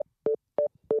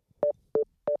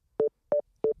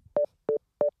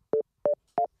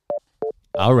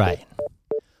All right.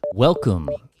 Welcome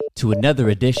to another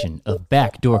edition of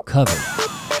Backdoor Cover.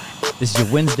 This is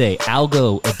your Wednesday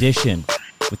Algo edition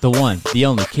with the one, the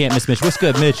only, can't miss Mitch. What's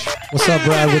good, Mitch? What's up,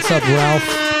 Brad? What's up, Ralph?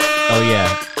 Oh,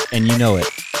 yeah. And you know it.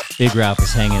 Big Ralph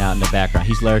is hanging out in the background.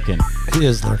 He's lurking. He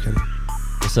is lurking.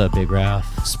 What's up, Big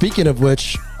Ralph? Speaking of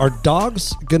which, are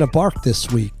dogs going to bark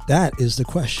this week? That is the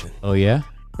question. Oh, yeah?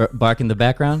 Bark in the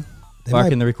background?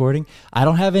 Bark in the recording? I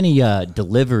don't have any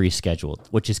delivery scheduled,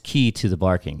 which is key to the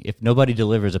barking. If nobody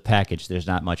delivers a package, there's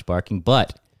not much barking,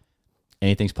 but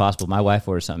anything's possible. My wife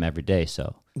orders something every day,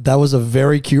 so. That was a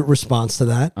very cute response to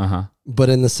that. Uh-huh. But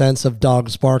in the sense of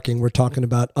dogs barking, we're talking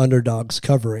about underdogs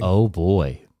covering. Oh,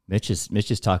 boy. Mitch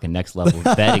is talking next level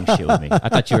betting shit with me. I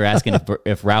thought you were asking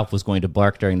if Ralph was going to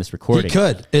bark during this recording. He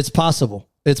could. It's possible.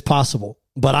 It's possible.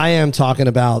 But I am talking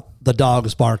about the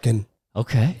dogs barking.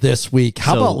 Okay. This week.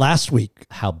 How about last week?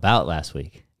 How about last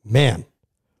week? Man.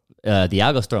 The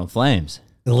Algo's throwing flames.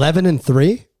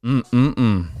 11-3?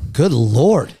 Good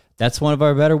Lord. That's one of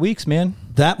our better weeks, man.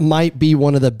 That might be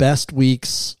one of the best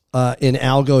weeks in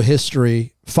Algo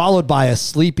history, followed by a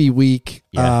sleepy week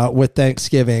with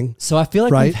Thanksgiving. So I feel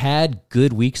like we've had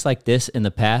good weeks like this in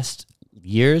the past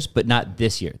years, but not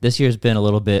this year. This year's been a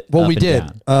little bit well, up we and did.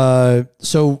 down.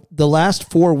 So the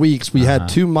last 4 weeks, we had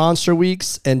 2 monster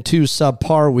weeks and 2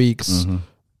 subpar weeks. Mm-hmm.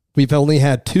 We've only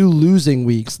had 2 losing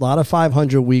weeks, a lot of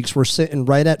 500 weeks. We're sitting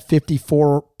right at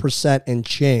 54% and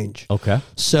change. Okay.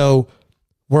 So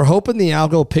we're hoping the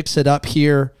Algo picks it up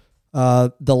here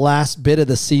the last bit of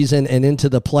the season and into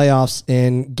the playoffs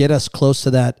and get us close to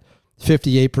that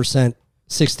 58%,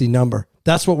 60 number.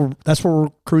 That's what we're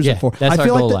cruising for. That's our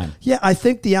goal line. Yeah, I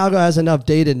think the Algo has enough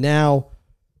data now.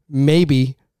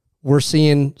 Maybe we're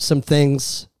seeing some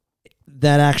things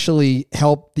that actually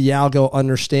help the Algo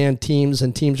understand teams,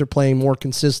 and teams are playing more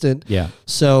consistent. Yeah.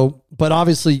 So, but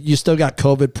obviously you still got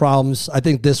COVID problems. I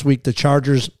think this week the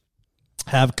Chargers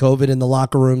have COVID in the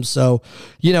locker room. So,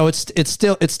 you know, it's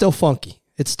still funky.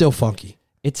 It's still funky.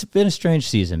 It's been a strange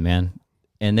season, man.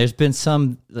 And there's been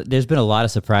a lot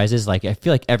of surprises. Like, I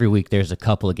feel like every week there's a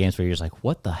couple of games where you're just like,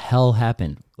 what the hell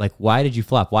happened? Like, why did you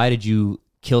flop? Why did you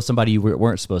kill somebody you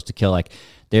weren't supposed to kill? Like,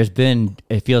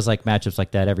 it feels like matchups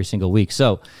like that every single week.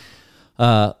 So,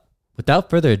 without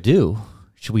further ado,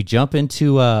 should we jump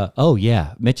into,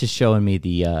 Mitch is showing me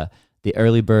the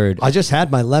early bird. I just had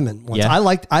my lemon once. Yeah.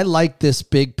 I like this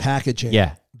big packaging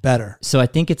better. So I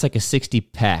think it's like a 60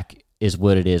 pack is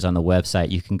what it is on the website.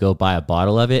 You can go buy a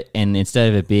bottle of it, and instead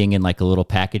of it being in like a little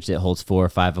package that holds 4 or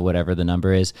 5 or whatever the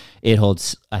number is, it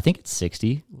holds, I think it's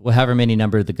 60, however many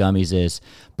number the gummies is.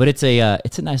 But it's a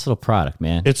nice little product,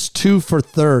 man. It's 2 for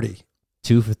 $30.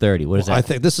 2 for $30. What is that? I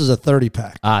think this is a 30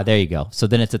 pack. Ah, there you go. So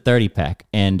then it's a 30 pack,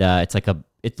 and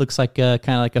it looks like kind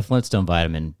of like a Flintstone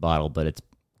vitamin bottle, but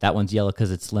that one's yellow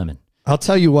because it's lemon. I'll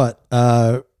tell you what.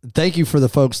 Thank you for the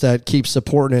folks that keep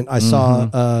supporting it. I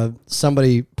saw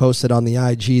somebody posted on the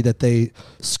IG that they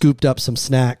scooped up some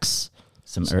snacks.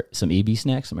 Some EB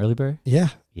snacks, some early bird? Yeah.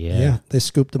 They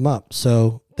scooped them up.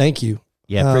 So thank you.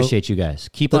 Yeah, appreciate you guys.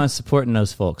 Keep on supporting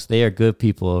those folks. They are good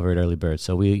people over at Early Bird.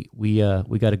 So we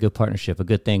got a good partnership, a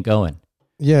good thing going.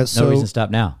 Yeah, no reason to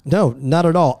stop now. No, not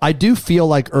at all. I do feel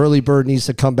like Early Bird needs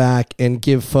to come back and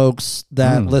give folks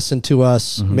that listen to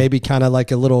us maybe kind of like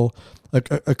a little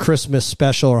a Christmas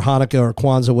special or Hanukkah or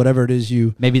Kwanzaa, whatever it is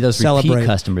you maybe those celebrate. Repeat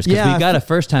customers, because we got a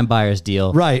first-time buyers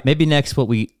deal. Right. Maybe next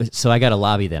so I got to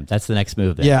lobby them. That's the next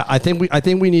move then. Yeah, I think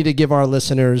we need to give our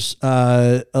listeners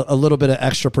a little bit of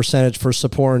extra percentage for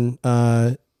supporting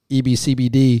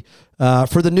EBCBD.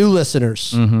 For the new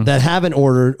listeners that haven't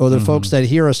ordered, or the folks that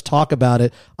hear us talk about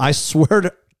it, I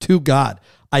swear to God,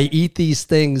 I eat these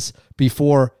things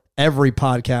before every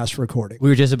podcast recording. We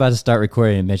were just about to start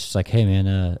recording, and Mitch was like, "Hey,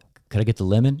 man, could I get the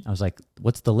lemon?" I was like,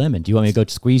 "What's the lemon? Do you want me to go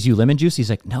squeeze you lemon juice?" He's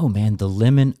like, "No, man, the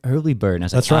lemon early bird." And I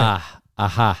was That's like,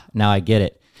 right. Now I get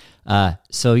it.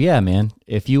 So yeah, man,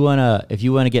 if you wanna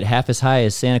get half as high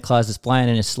as Santa Claus is flying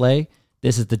in his sleigh,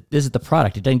 this is the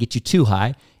product. It doesn't get you too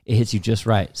high. It hits you just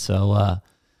right. So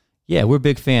yeah, we're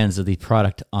big fans of the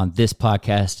product on this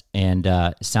podcast, and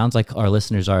it sounds like our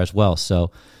listeners are as well.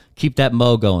 So keep that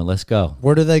mo going. Let's go.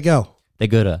 Where do they go? They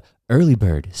go to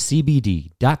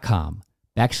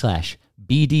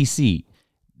earlybirdcbd.com/BDC.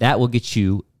 That will get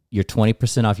you your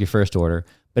 20% off your first order,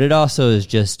 but it also is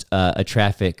just a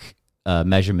traffic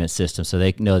measurement system, so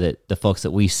they know that the folks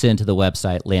that we send to the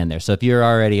website land there. So if you're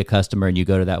already a customer and you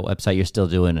go to that website, you're still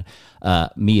doing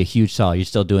me a huge solid. You're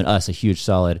still doing us a huge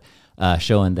solid,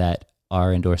 showing that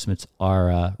our endorsements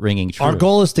are ringing true. Our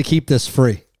goal is to keep this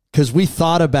free, because we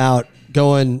thought about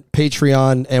going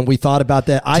Patreon, and we thought about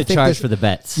that. I think charge for the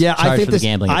bets. Yeah, charge I think for this. the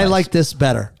gambling I advice. like this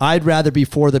better. I'd rather be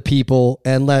for the people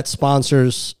and let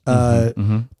sponsors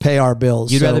pay our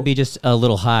bills. You'd So rather be just a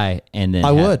little high and then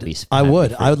I have would. it be- I have it be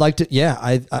would. free. I would like to. Yeah,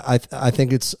 I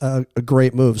think it's a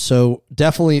great move. So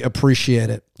definitely appreciate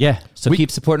it. Yeah. So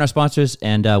keep supporting our sponsors,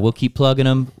 and we'll keep plugging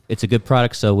them. It's a good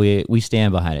product, so we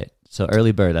stand behind it. So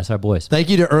Early Bird, that's our boys. Thank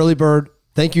you to Early Bird.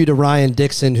 Thank you to Ryan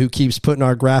Dixon, who keeps putting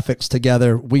our graphics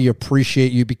together. We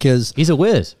appreciate you because, He's a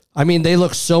whiz. I mean, they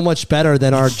look so much better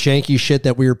than our janky shit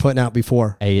that we were putting out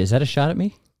before. Hey, is that a shot at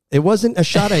me? It wasn't a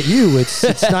shot at you.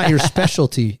 It's not your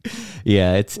specialty.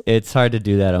 Yeah, it's hard to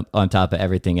do that on top of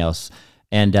everything else.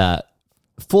 And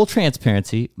full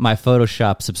transparency, my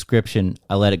Photoshop subscription,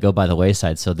 I let it go by the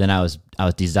wayside. So then I was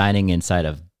designing inside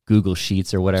of Google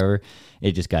Sheets or whatever.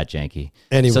 It just got janky.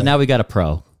 Anyway. So now we got a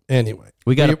pro. Anyway,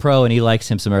 We got a pro, and he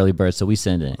likes him some Early Bird, so we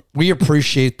send it. we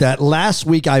appreciate that. Last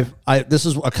week, this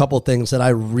is a couple things that I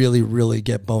really, really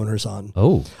get boners on.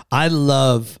 Oh, I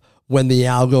love when the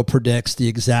algo predicts the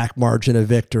exact margin of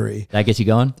victory. that gets you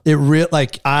going?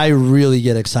 I really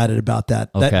get excited about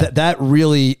that. Okay. That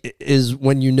really is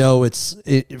when you know it's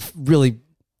really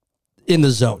in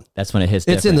the zone. That's when it hits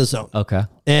It's in different. the zone. Okay.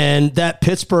 And that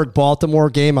Pittsburgh-Baltimore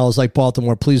game, I was like,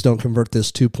 Baltimore, please don't convert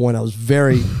this 2-point. I was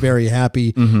very, very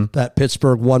happy that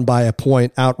Pittsburgh won by a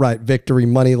point, outright victory,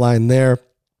 money line there.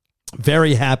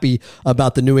 Very happy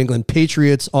about the New England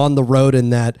Patriots on the road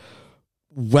in that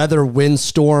weather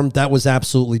windstorm. That was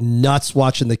absolutely nuts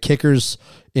watching the kickers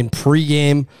in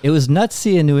pregame. It was nuts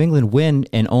seeing New England win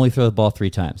and only throw the ball 3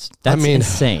 times. That's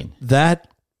insane. They've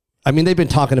been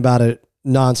talking about it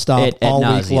nonstop Ad all week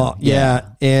nauseam. long. Yeah.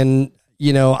 And,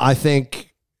 I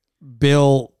think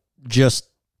Bill just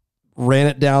ran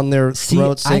it down their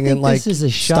throat singing, I think like, this is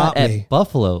a stop shot at me.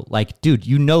 Buffalo. Like, dude,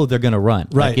 they're going to run.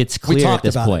 Right. Like, it's We clear talked at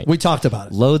this about point. it. We talked about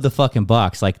it. Load the fucking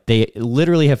box. Like, they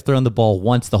literally have thrown the ball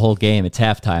once the whole game. It's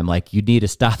halftime. Like, you need to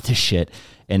stop this shit.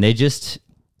 And they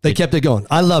Kept it going.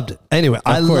 I loved it. Anyway,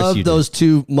 I course you loved did. those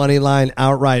 2 money line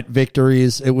outright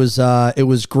victories. It was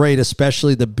great,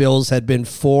 especially the Bills had been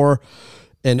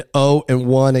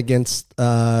 4-0-1 against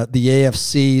the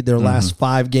AFC their last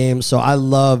 5 games. So I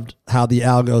loved how the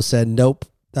algo said, nope,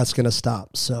 that's going to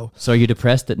stop. So are you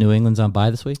depressed that New England's on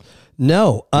bye this week?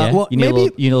 no, Yeah? well, you need maybe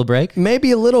you need a little break?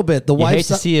 maybe a little bit. The You hate wife's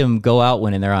to see them go out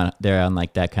when they're on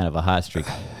like that kind of a hot streak.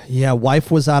 wife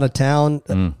was out of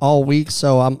town all week.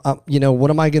 So I'm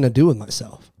what am I going to do with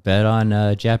myself? Bet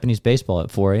on Japanese baseball at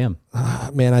 4 a.m.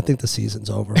 Man, I think the season's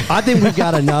over. I think we've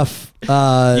got enough. You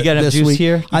got enough this juice week.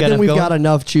 here? You I got think enough we've going? got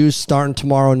enough juice starting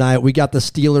tomorrow night. We got the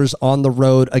Steelers on the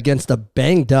road against the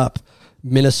banged up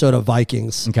Minnesota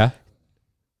Vikings. Okay.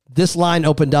 This line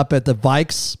opened up at the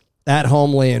Vikes at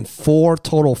home laying 4,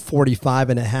 total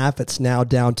 45.5. It's now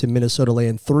down to Minnesota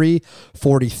laying 3,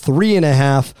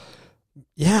 43.5.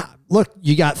 Yeah, look,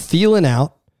 you got Thielen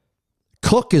out.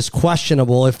 Cook is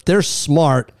questionable. If they're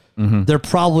smart,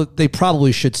 they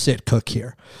probably should sit Cook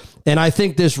here. And I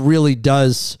think this really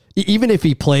does, even if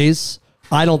he plays,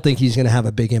 I don't think he's going to have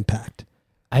a big impact.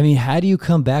 I mean, how do you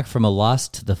come back from a loss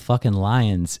to the fucking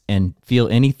Lions and feel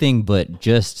anything but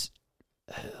just,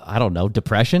 I don't know,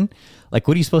 depression? Like,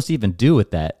 what are you supposed to even do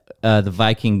with that? The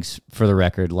Vikings, for the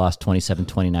record, lost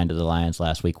 27-29 to the Lions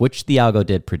last week, which the algo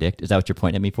did predict. Is that what you're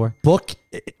pointing at me for? Book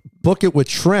it with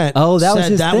Trent. Oh, that was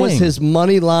said his that was thing. his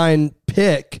money line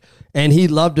pick, and he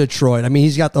loved Detroit. I mean,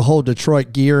 he's got the whole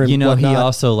Detroit gear and He whatnot.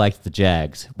 also liked the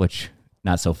Jags, which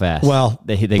not so fast. Well,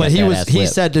 they but got that ass he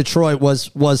whipped. said Detroit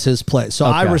was his play, so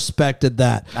I Okay. respected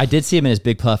that. I did see him in his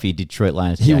big puffy Detroit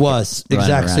Lions He jacket was running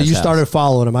exactly. around So his you house. started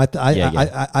following him.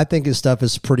 Yeah. I think his stuff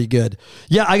is pretty good.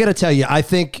 Yeah, I got to tell you, I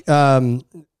think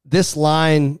this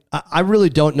line, I really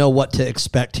don't know what to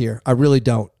expect here. I really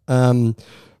don't.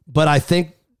 But I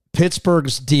think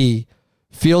Pittsburgh's D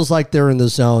feels like they're in the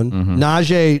zone.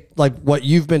 Najee, like what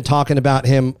you've been talking about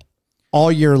him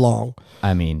all year long.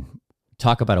 I mean,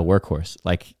 talk about a workhorse.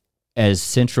 Like, as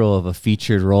central of a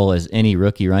featured role as any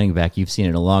rookie running back you've seen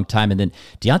in a long time. And then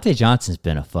Deontay Johnson's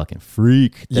been a fucking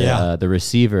freak. The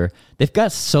receiver. They've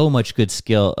got so much good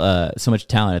skill, so much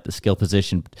talent at the skill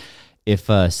position. If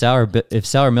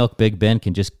Sour Milk Big Ben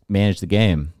can just manage the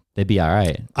game, they'd be all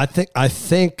right. I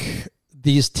think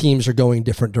these teams are going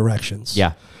different directions.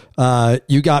 Yeah.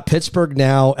 You got Pittsburgh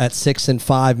now at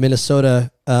 6-5.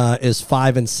 Minnesota is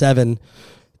 5-7.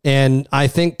 And I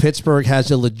think Pittsburgh has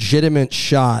a legitimate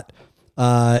shot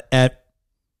at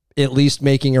least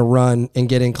making a run and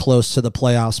getting close to the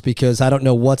playoffs, because I don't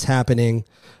know what's happening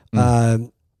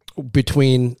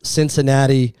between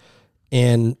Cincinnati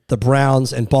and the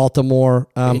Browns and Baltimore.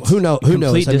 Who knows?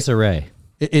 Complete I mean, disarray.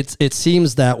 It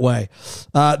seems that way.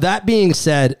 That being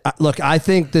said, look, I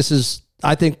think this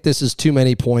is too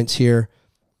many points here.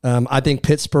 I think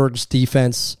Pittsburgh's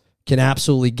defense can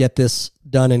absolutely get this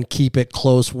done and keep it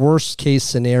close. Worst case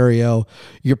scenario,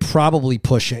 you're probably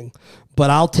pushing, but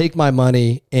I'll take my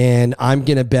money and I'm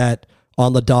going to bet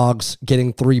on the Dogs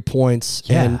getting 3 points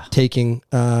and taking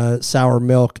sour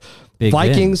milk. Big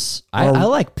Vikings. I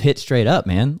like Pitt straight up,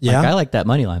 man. Yeah? Like, I like that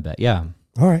money line bet. Yeah.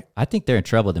 All right. I think they're in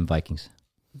trouble with them Vikings.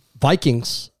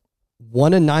 Vikings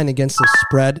 1-9 against the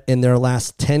spread in their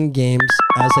last 10 games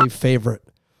as a favorite.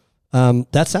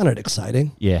 That sounded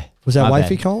exciting. Yeah. Was that my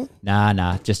wifey bad. calling?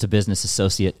 Nah. Just a business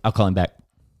associate. I'll call him back.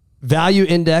 Value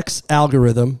index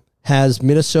algorithm has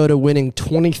Minnesota winning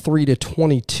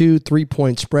 23-22,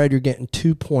 3-point spread. You're getting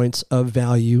 2 points of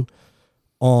value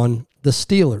on the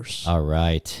Steelers. All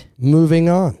right. Moving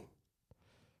on.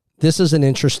 This is an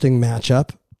interesting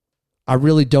matchup. I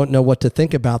really don't know what to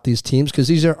think about these teams because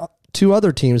these are two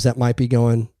other teams that might be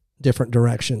going different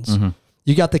directions. Mm-hmm.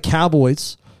 You got the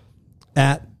Cowboys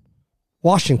at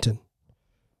Washington.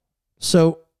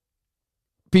 So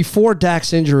before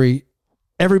Dak's injury,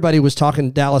 everybody was talking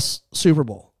Dallas Super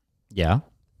Bowl. Yeah.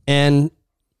 And,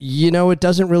 it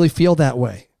doesn't really feel that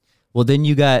way. Well, then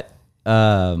you got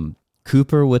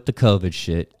Cooper with the COVID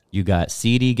shit. You got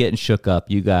CD getting shook up.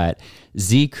 You got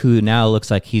Zeke, who now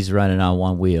looks like he's running on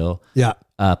one wheel. Yeah.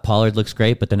 Pollard looks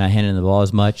great, but they're not handing the ball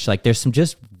as much. Like, there's some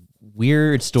just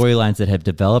weird storylines that have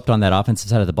developed on that offensive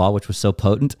side of the ball, which was so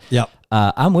potent. Yep.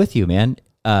 I'm with you, man.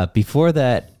 Before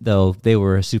that, though, they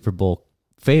were a Super Bowl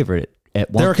favorite at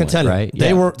one point. They were a contender. Right?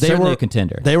 They were certainly a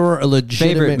contender. They were a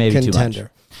legitimate Favorite, maybe contender. too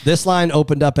much. This line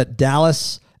opened up at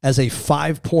Dallas as a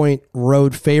 5-point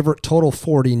road favorite, total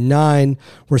 49.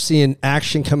 We're seeing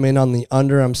action come in on the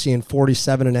under. I'm seeing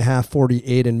 47.5,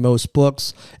 48 in most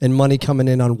books, and money coming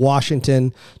in on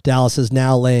Washington. Dallas is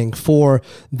now laying 4.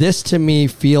 This to me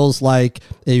feels like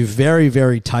a very,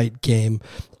 very tight game.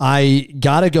 I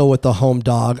got to go with the home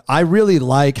dog. I really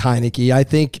like Heineke.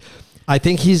 I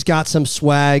think he's got some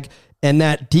swag, and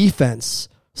that defense,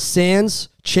 sans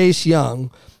Chase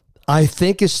Young, I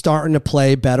think is starting to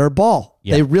play better ball.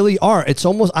 Yeah. They really are. It's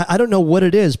almost, I don't know what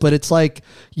it is, but it's like,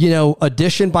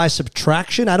 addition by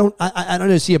subtraction. I don't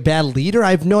know, see a bad leader.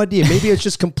 I have no idea. Maybe it's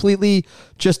just completely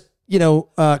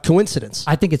coincidence.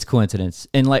 I think it's coincidence.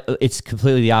 And it's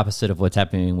completely the opposite of what's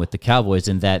happening with the Cowboys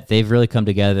in that they've really come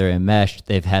together and meshed.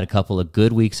 They've had a couple of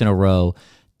good weeks in a row.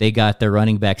 They got their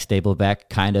running back stable back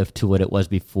kind of to what it was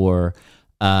before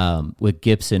with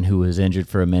Gibson, who was injured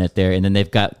for a minute there. And then they've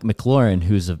got McLaurin,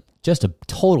 who's just a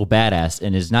total badass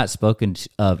and is not spoken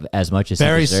of as much as he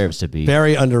deserves to be.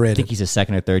 Very underrated. I think he's a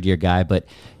second or third year guy. But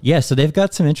yeah, so they've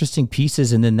got some interesting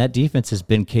pieces, and then that defense has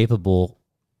been capable.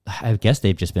 I guess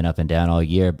they've just been up and down all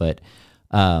year, but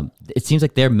it seems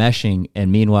like they're meshing,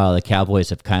 and meanwhile the Cowboys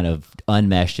have kind of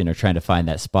unmeshed and are trying to find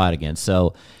that spot again.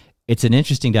 So it's an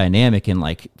interesting dynamic, and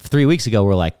 3 weeks ago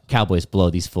we're like, Cowboys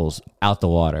blow these fools out the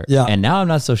water. Yeah. And now I'm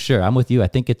not so sure. I'm with you. I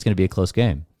think it's going to be a close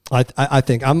game. I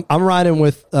think I'm riding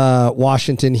with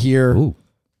Washington here. Ooh.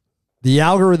 The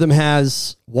algorithm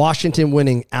has Washington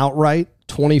winning outright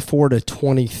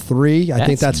 24-23. I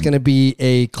think that's going to be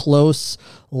a close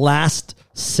last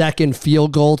second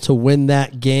field goal to win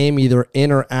that game, either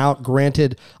in or out.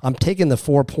 Granted, I'm taking the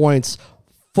 4 points.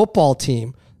 Football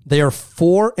team, they are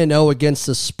 4-0 against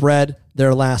the spread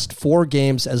their last 4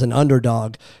 games as an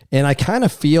underdog. And I kind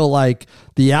of feel like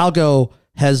the algo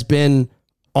has been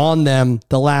on them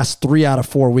the last 3 out of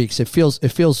 4 weeks. It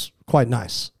feels quite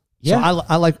nice. Yeah. So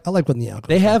I like when the algo.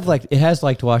 They have it has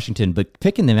liked Washington, but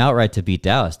picking them outright to beat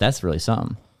Dallas, that's really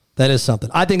something. That is something.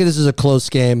 I think this is a close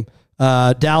game.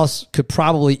 Dallas could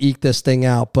probably eke this thing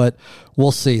out, but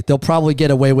we'll see. They'll probably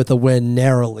get away with a win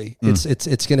narrowly.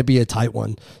 It's going to be a tight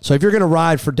one. So if you're going to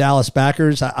ride for Dallas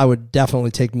backers, I would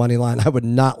definitely take money line. I would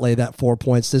not lay that 4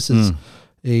 points. This is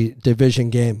a division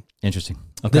game. Interesting.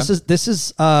 Okay. This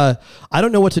is I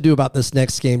don't know what to do about this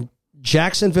next game.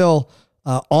 Jacksonville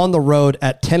on the road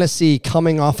at Tennessee,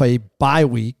 coming off a bye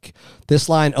week. This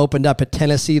line opened up at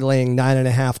Tennessee laying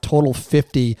 9.5, total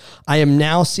 50. I am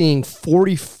now seeing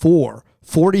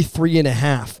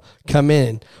 43.5 come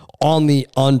in on the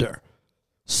under.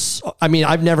 So,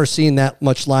 I've never seen that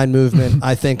much line movement,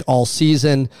 I think, all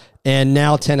season. And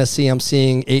now Tennessee, I'm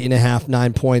seeing 8.5,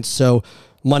 9 points. So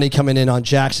money coming in on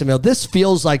Jacksonville. This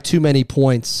feels like too many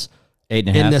points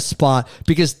 8.5 in this spot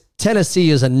because Tennessee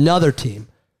is another team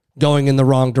going in the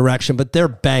wrong direction, but they're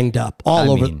banged up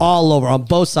all over on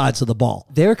both sides of the ball.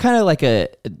 They were kind of like the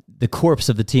corpse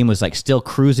of the team was still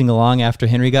cruising along after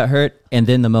Henry got hurt, and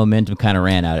then the momentum kind of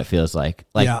ran out. It feels like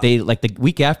the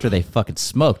week after they fucking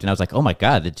smoked, and I was like, oh my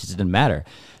God, it just didn't matter.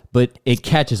 but it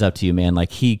catches up to you, man.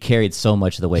 Like he carried so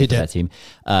much of the weight for that team.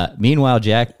 Meanwhile,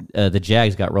 the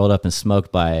Jags got rolled up and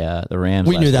smoked by the Rams.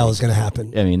 We knew that was going to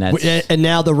happen. I mean, and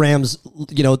now the Rams,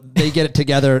 they get it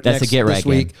together. That's a get right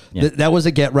week. Game. Yeah. That was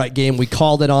a get right game. We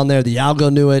called it on there. The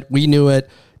algo knew it. We knew it.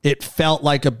 It felt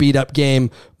like a beat up game,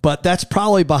 but that's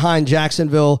probably behind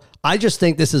Jacksonville. I just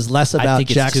think this is less about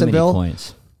Jacksonville. Too many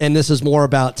points. And this is more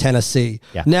about Tennessee.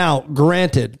 Yeah. Now,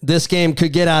 granted, this game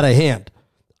could get out of hand.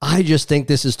 I just think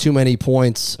this is too many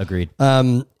points. Agreed.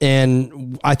 And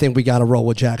I think we got to roll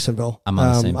with Jacksonville. I'm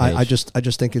on the same page. I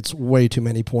just think it's way too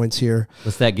many points here.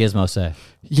 What's that Gizmo say?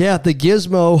 Yeah, the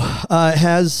Gizmo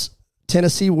has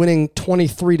Tennessee winning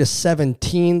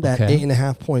 23-17. That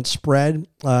 8.5 point spread.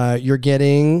 You're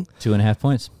getting 2.5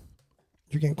 points.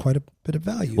 You're getting quite a bit of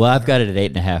value. Well, I've got it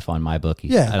at 8.5 on my bookie.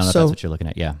 Yeah, I don't know if that's what you're looking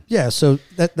at. Yeah. Yeah, so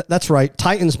that's right.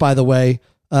 Titans, by the way,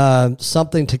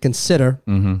 something to consider.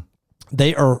 Mm-hmm.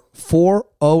 They are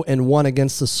 4-0-1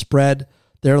 against the spread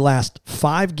their last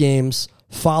 5 games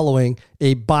following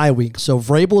a bye week. So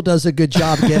Vrabel does a good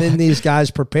job getting these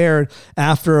guys prepared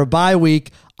after a bye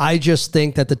week. I just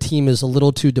think that the team is a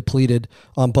little too depleted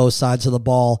on both sides of the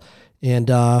ball, and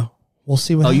we'll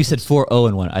see what happens. You said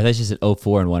 4-0-1. I thought you said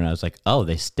 0-4-1. I was like, oh,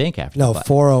 they stink after No,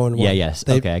 4-0-1. Yeah, yes.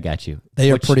 Okay, I got you.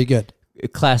 They are pretty good.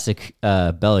 Classic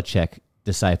Belichick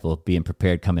disciple being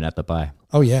prepared coming at the bye.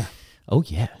 Oh, yeah. Oh,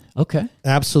 yeah. Okay.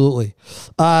 Absolutely.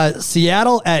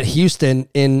 Seattle at Houston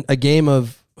in a game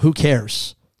of who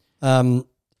cares?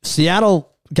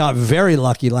 Seattle got very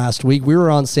lucky last week. We were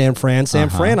on San Fran. San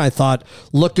Fran, I thought,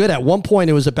 looked good. At one point,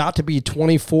 it was about to be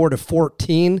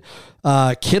 24-14.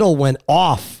 Kittle went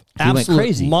off. Absolute went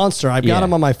crazy. Monster. I've got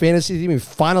him on my fantasy team. He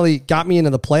finally got me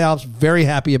into the playoffs. Very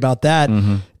happy about that.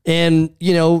 Mm-hmm. And,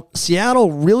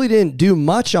 Seattle really didn't do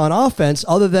much on offense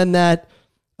other than that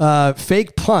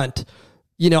fake punt.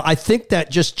 I think that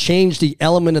just changed the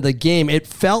element of the game. It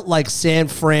felt like San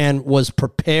Fran was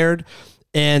prepared.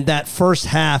 And that first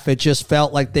half, it just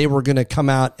felt like they were going to come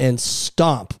out and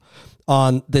stomp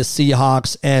on the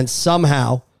Seahawks. And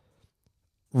somehow,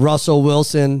 Russell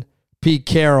Wilson, Pete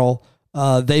Carroll,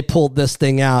 they pulled this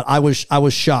thing out. I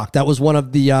was shocked. That was one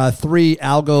of the 3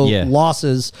 algo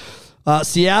losses.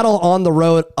 Seattle on the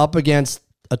road up against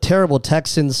a terrible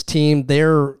Texans team. They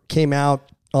came out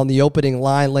on the opening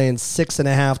line, laying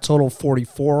 6.5, total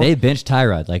 44. They benched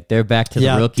Tyrod. Like, they're back to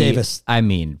the rookie. Davis.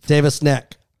 Davis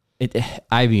neck.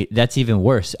 That's even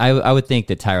worse. I would think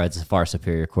that Tyrod's a far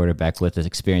superior quarterback with his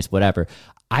experience, whatever.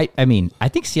 I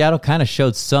think Seattle kind of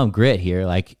showed some grit here.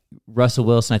 Like Russell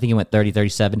Wilson, I think he went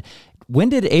 30-37. When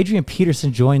did Adrian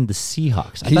Peterson join the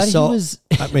Seahawks?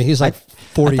 He's like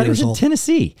 40 years old. He was in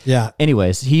Tennessee. Yeah.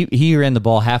 Anyways, he ran the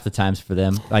ball half the times for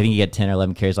them. I think he had 10 or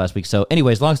 11 carries last week. So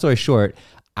anyways, long story short,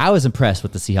 I was impressed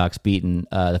with the Seahawks beating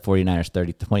the 49ers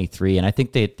 30-23, and I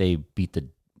think they beat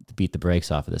the brakes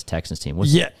off of this Texans team.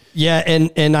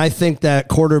 And I think that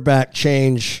quarterback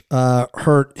change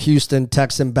hurt Houston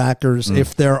Texan backers,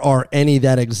 if there are any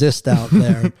that exist out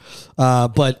there.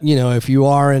 But if you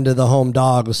are into the home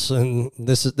dogs, and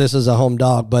this is a home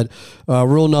dog, but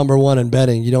rule number 1 in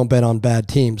betting, you don't bet on bad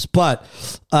teams. But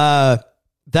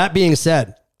that being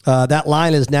said, that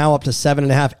line is now up to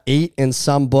 7.5, 8 in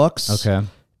some books. Okay,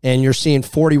 and you're seeing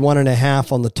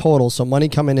 41.5 on the total. So money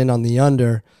coming in on the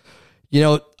under.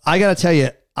 I got to tell you,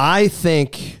 I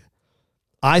think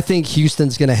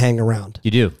Houston's going to hang around. You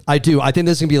do? I do. I think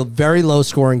this is going to be a very low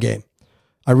scoring game.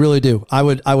 I really do. I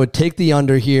would take the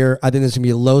under here. I think this is going to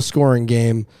be a low scoring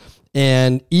game.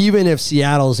 And even if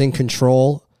Seattle's in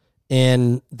control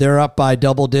and they're up by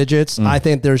double digits, I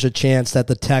think there's a chance that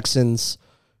the Texans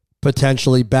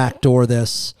potentially backdoor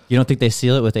this. You don't think they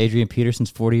seal it with Adrian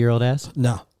Peterson's 40-year-old ass?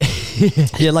 No.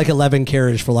 He had like 11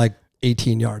 carries for like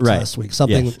 18 yards last week.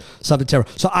 Something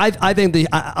terrible. So I think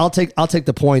I'll take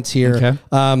the points here. Okay.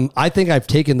 I think I've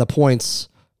taken the points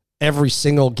every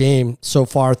single game so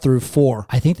far through 4.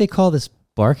 I think they call this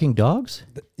barking dogs.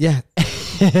 Yeah.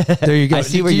 There you go. I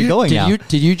see where you're going now.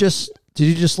 Did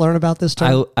you just learn about this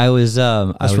term? I was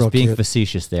being cute.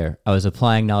 facetious there. I was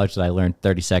applying knowledge that I learned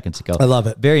 30 seconds ago. I love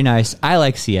it. Very nice. I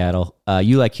like Seattle.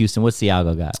 You like Houston. What's the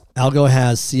algo got? Algo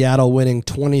has Seattle winning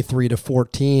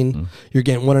 23-14. You're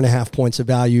getting 1.5 points of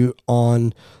value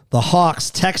on the Hawks.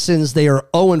 Texans, they are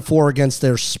 0-4 against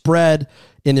their spread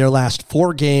in their last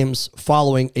 4 games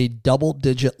following a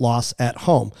double-digit loss at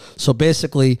home. So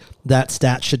basically, that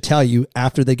stat should tell you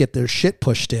after they get their shit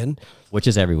pushed in, which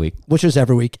is every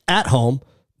week at home,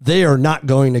 they are not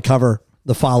going to cover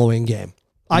the following game.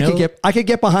 I could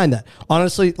get behind that.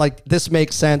 Honestly, like, this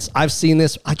makes sense. I've seen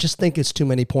this. I just think it's too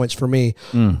many points for me.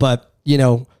 But,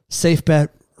 safe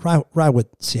bet, ride with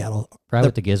Seattle. Right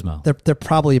with the gizmo. They're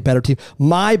probably a better team.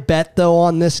 My bet, though,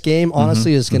 on this game,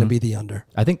 honestly, is going to be the under.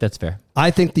 I think that's fair.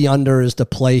 I think the under is the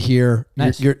play here.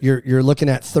 Nice. You're looking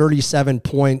at 37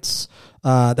 points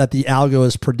that the algo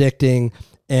is predicting,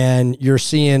 and you're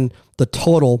seeing the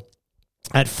total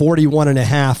at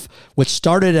 41.5, which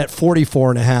started at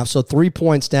 44.5. So 3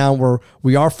 points down, where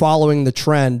we are following the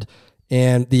trend,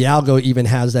 and the algo even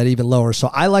has that even lower. So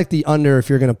I like the under if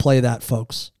you're going to play that,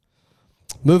 folks.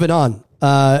 Moving on.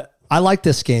 I like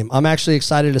this game. I'm actually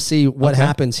excited to see what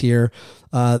happens here.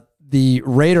 The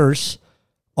Raiders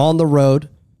on the road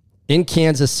in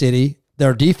Kansas City.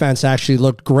 Their defense actually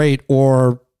looked great,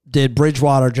 or did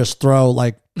Bridgewater just throw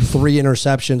like 3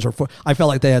 interceptions or 4? I felt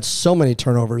like they had so many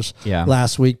turnovers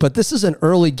last week. But this is an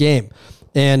early game,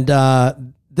 and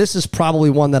this is probably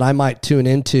one that I might tune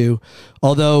into,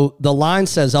 although the line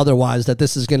says otherwise, that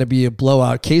this is going to be a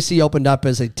blowout. KC opened up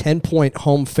as a 10-point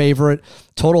home favorite,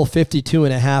 total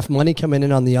 52.5. Money coming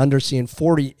in on the under, seeing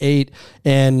 48,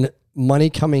 and money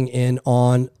coming in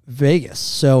on Vegas.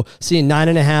 So seeing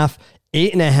 9.5,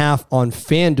 8.5 on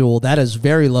FanDuel. That is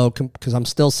very low because I'm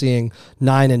still seeing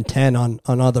 9 and 10 on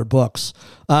other books.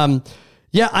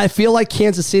 I feel like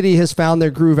Kansas City has found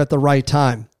their groove at the right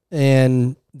time,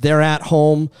 and they're at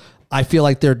home. I feel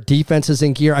like their defense is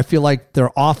in gear. I feel like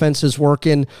their offense is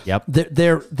working. Yep.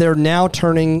 They're now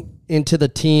turning into the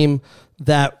team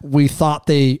that we thought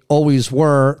they always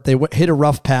were. They hit a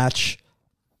rough patch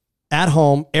at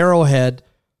home, Arrowhead.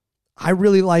 I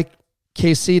really like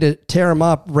KC to tear them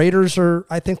up. Raiders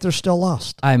I think they're still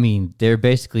lost. I mean, they're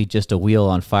basically just a wheel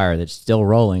on fire that's still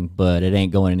rolling, but it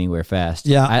ain't going anywhere fast.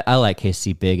 Yeah. I like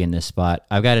KC big in this spot.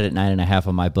 I've got it at 9.5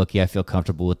 on my bookie. I feel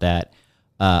comfortable with that.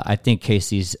 I think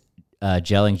KC's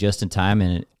gelling just in time,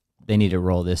 and they need to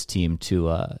roll this team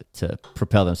to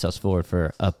propel themselves forward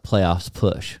for a playoffs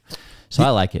push. So I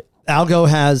like it. Algo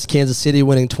has Kansas City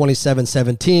winning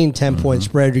 27-17, 10-point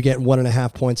spread. You're getting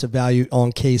 1.5 points of value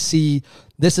on KC.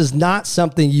 This is not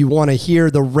something you want to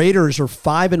hear. The Raiders are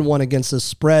 5-1 against the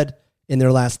spread in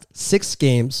their last 6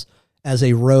 games as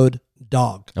a road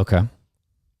dog. Okay.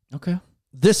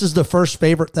 This is the first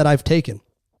favorite that I've taken.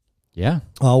 Yeah.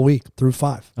 All week through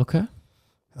 5. Okay.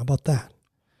 How about that?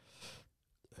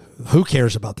 Who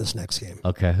cares about this next game?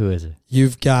 Okay. Who is it?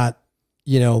 You've got,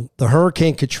 the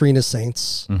Hurricane Katrina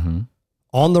Saints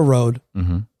on the road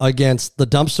against the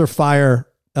dumpster fire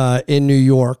in New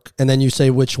York. And then you say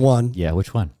which one? Yeah,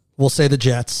 which one? We'll say the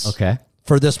Jets. Okay.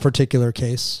 For this particular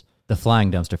case. The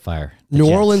flying dumpster fire. New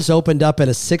Orleans opened up at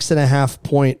a 6.5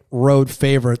 point road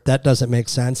favorite. That doesn't make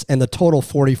sense. And the total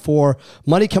 44.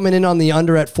 Money coming in on the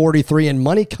under at 43, and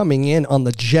money coming in on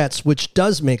the Jets, which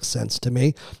does make sense to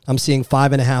me. I'm seeing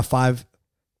 5.5, 5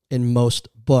 in most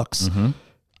books.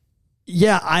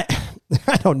 Yeah, I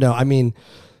don't know. I mean,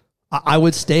 I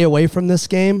would stay away from this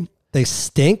game. They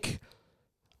stink.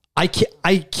 I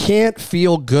can't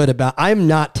feel good about. I'm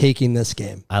not taking this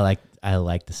game. I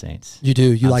like the Saints. You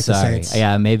do. You I'm like sorry. the Saints.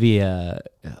 Yeah, maybe, I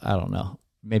don't know.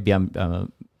 Maybe I'm a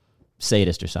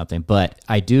sadist or something, but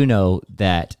I do know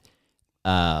that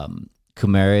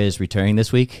Kamara is returning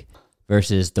this week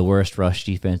versus the worst rush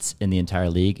defense in the entire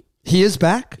league. He is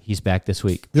back? He's back this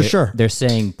week. You're sure? They're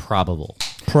saying probable.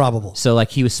 Probable. So like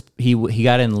he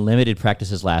got in limited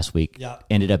practices last week,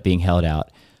 ended up being held out.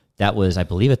 That was, I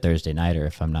believe, a Thursday nighter,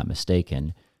 if I'm not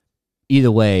mistaken.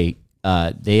 Either way,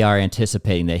 they are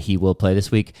anticipating that he will play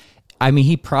this week. I mean,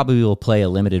 he probably will play a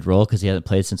limited role because he hasn't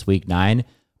played since week 9,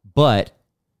 but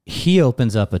he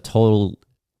opens up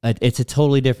it's a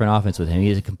totally different offense with him. He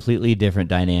has a completely different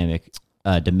dynamic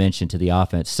dimension to the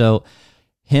offense. So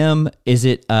him, is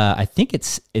it, I think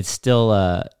it's still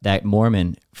that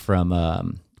Mormon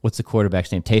from, what's the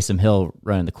quarterback's name? Taysom Hill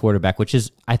running the quarterback, which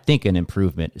is, I think, an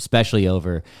improvement, especially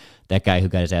over that guy who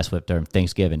got his ass whipped during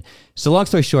Thanksgiving. So long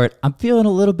story short, I'm feeling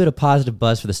a little bit of positive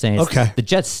buzz for the Saints. Okay. The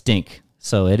Jets stink,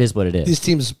 so it is what it is. These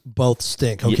teams both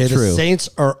stink. Okay, Yeah, true. The Saints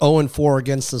are 0-4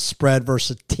 against the spread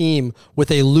versus a team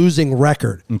with a losing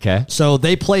record. Okay. So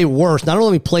they play worse. Not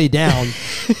only play down,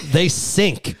 they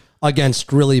sink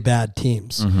against really bad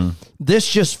teams.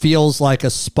 This just feels like a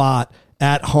spot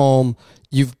at home.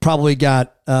 You've probably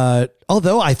got,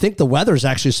 although I think the weather's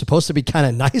actually supposed to be kind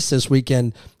of nice this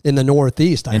weekend in the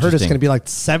Northeast. I heard it's going to be like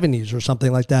 70s or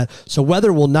something like that. So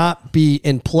weather will not be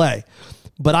in play.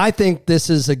 But I think this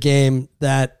is a game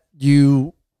that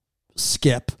you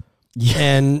skip. Yeah.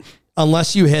 And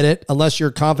unless you hit it, unless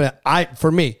you're confident,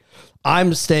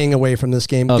 I'm staying away from this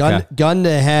game. Okay. Gun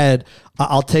to head,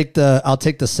 I'll take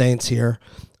the Saints here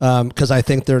because I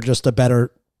think they're just a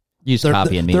better.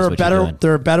 Copying me.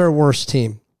 They're a better, worse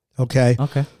team. Okay.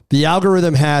 Okay. The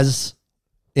algorithm has,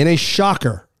 in a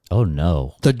shocker, Oh,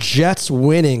 no. The Jets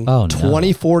winning Oh, no.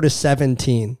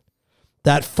 24-17.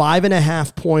 That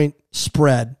 5.5 point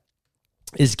spread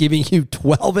is giving you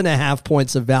 12.5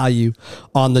 points of value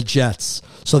on the Jets.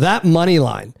 So that money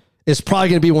line is probably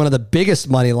going to be one of the biggest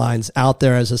money lines out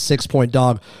there as a 6-point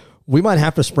dog. We might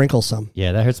have to sprinkle some.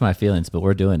 Yeah, that hurts my feelings, but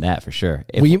we're doing that for sure.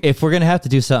 If we're going to have to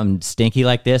do something stinky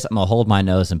like this, I'm going to hold my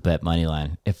nose and bet money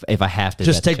line if I have to.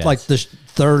 Just take like the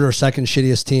third or second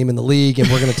shittiest team in the league, and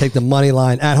we're going to take the money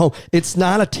line at home. It's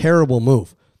not a terrible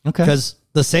move. Okay. Because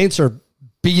the Saints are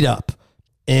beat up,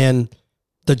 and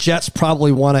the Jets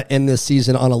probably want to end this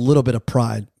season on a little bit of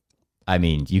pride. I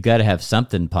mean, you got to have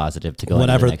something positive to go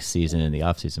into the next season in the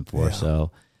offseason for. Yeah.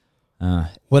 So,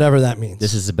 whatever that means.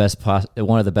 This is the best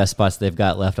one of the best spots they've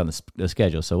got left on the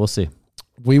schedule. So we'll see.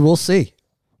 We will see.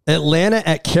 Atlanta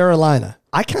at Carolina.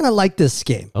 I kind of like this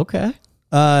game. Okay.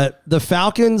 The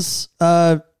Falcons,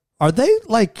 are they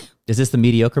like... Is this the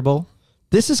mediocre bowl?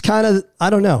 This is kind of, I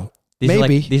don't know.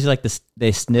 Maybe. These are like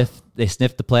they sniffed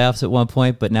the playoffs at one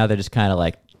point, but now they're just kind of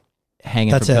like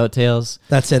hanging from coattails.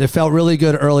 That's it. It felt really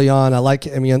good early on.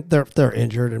 They're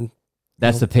injured, and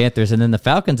that's the Panthers. And then the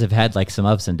Falcons have had like some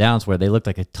ups and downs where they looked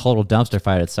like a total dumpster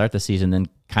fire at the start of the season, then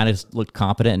kind of looked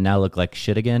competent and now look like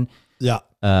shit again. Yeah.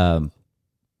 That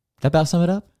about sum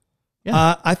it up?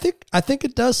 Yeah. I think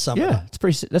it does sum it up.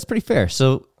 That's pretty fair.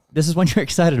 So this is one you're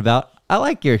excited about. I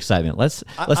like your excitement. Let's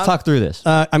talk through this.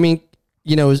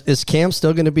 Is Cam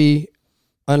still going to be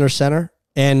under center?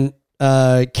 And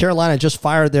Carolina just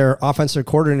fired their offensive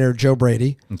coordinator, Joe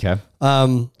Brady. Okay.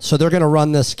 So they're going to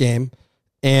run this game.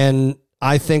 And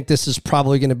I think this is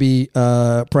probably going to be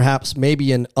perhaps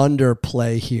maybe an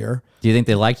underplay here. Do you think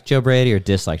they liked Joe Brady or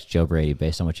disliked Joe Brady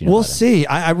based on what you know? We'll see.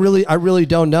 I really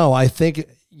don't know. I think,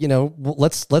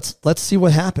 let's see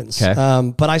what happens.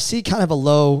 Okay. But I see kind of a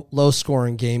low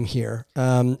scoring game here.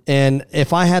 And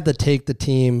if I had to take the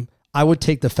team, I would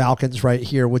take the Falcons right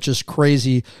here, which is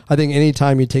crazy. I think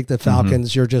anytime you take the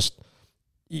Falcons, you're just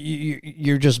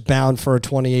bound for a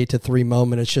 28-3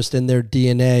 moment. It's just in their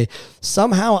DNA.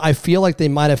 Somehow I feel like they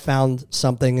might have found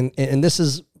something, and this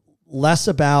is less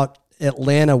about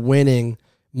Atlanta winning,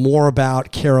 more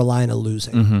about Carolina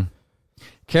losing. Mm-hmm.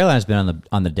 Carolina's been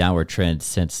on the downward trend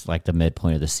since like the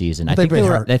midpoint of the season. I think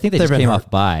they just came off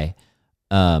bye.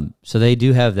 So they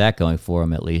do have that going for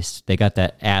them at least. They got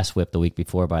that ass whipped the week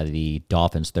before by the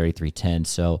Dolphins 33-10.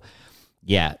 So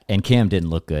yeah, and Cam didn't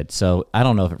look good. So I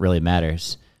don't know if it really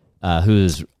matters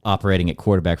who's operating at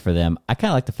quarterback for them. I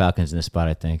kind of like the Falcons in this spot,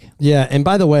 I think. Yeah, and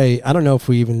by the way, I don't know if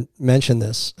we even mentioned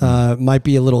this. Might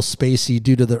be a little spacey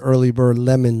due to the early bird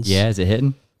lemons. Yeah, is it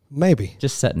hitting? Maybe.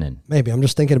 Just setting in. Maybe. I'm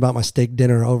just thinking about my steak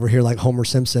dinner over here like Homer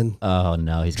Simpson. Oh,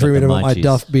 no. He's dreaming about my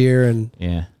Duff beer and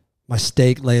yeah, my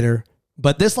steak later.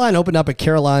 But this line opened up at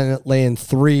Carolina laying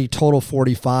 3, total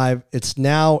 45. It's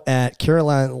now at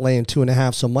Carolina laying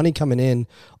 2.5. So money coming in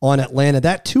on Atlanta.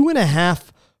 That 2.5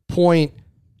 point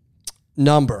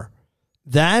number,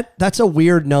 that's a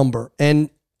weird number. And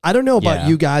I don't know about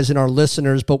you guys and our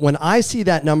listeners, but when I see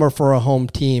that number for a home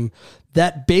team,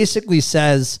 that basically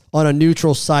says on a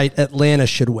neutral site, Atlanta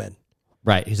should win.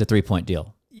 Right. He's a 3-point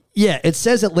deal. Yeah. It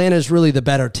says Atlanta is really the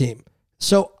better team.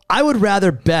 So I would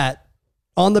rather bet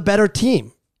on the better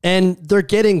team, and they're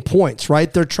getting points,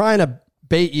 right? They're trying to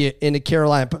bait you into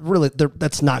Carolina, but really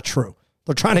that's not true.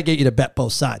 They're trying to get you to bet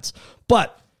both sides.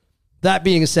 But that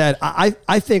being said, I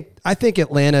think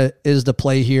Atlanta is the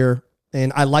play here,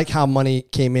 and I like how money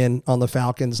came in on the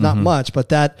Falcons. Not much, but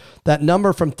that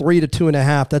number from 3 to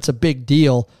 2.5, that's a big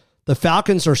deal. The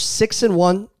Falcons are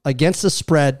 6-1 against the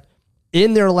spread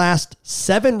in their last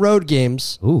 7 road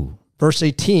games versus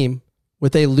a team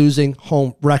with a losing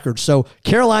home record. So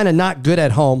Carolina not good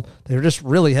at home. They just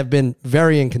really have been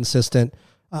very inconsistent.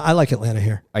 I like Atlanta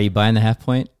here. Are you buying the half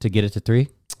point to get it to 3?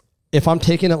 If I'm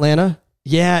taking Atlanta,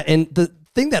 yeah. And the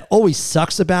thing that always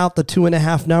sucks about the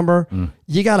 2.5 number,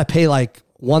 you got to pay like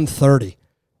 $130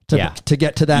 to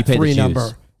get to that 3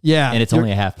 number. Yeah. And it's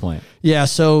only a half point. Yeah.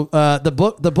 So the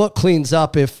book cleans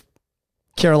up if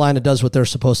Carolina does what they're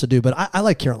supposed to do. But I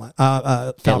like Carolina.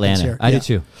 Falcons Atlanta. here. I do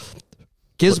too.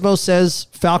 Gizmo says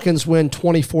Falcons win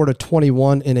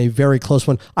 24-21 in a very close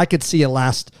one. I could see a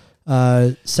last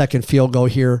second field goal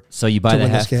here. So you buy the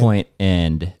half point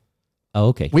and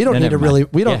okay. We don't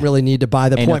really need to buy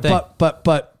the point,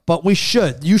 but we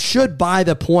should. You should buy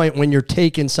the point when you're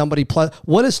taking somebody plus.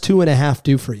 What does 2.5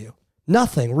 do for you?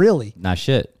 Nothing really. Not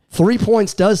shit. 3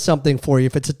 points does something for you.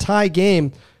 If it's a tie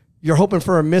game, you're hoping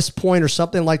for a missed point or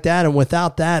something like that, and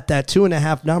without that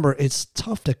 2.5 number, it's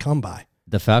tough to come by.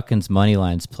 The Falcons money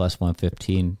line's plus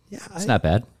 115. Yeah, it's not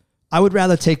bad. I would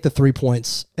rather take the 3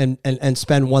 points and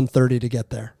spend $130 to get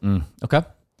there. Okay.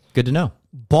 Good to know.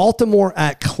 Baltimore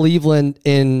at Cleveland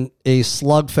in a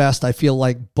slugfest. I feel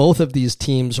like both of these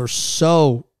teams are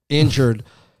so injured.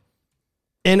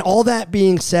 And all that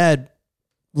being said,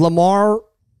 Lamar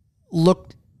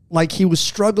looked like he was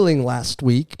struggling last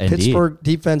week. Indeed. Pittsburgh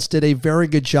defense did a very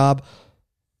good job.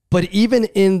 But even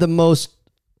in the most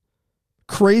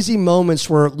crazy moments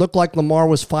where it looked like Lamar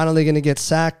was finally going to get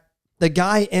sacked, the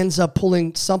guy ends up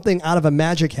pulling something out of a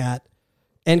magic hat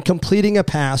and completing a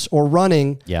pass or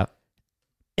running. Yeah.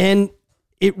 And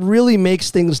it really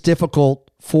makes things difficult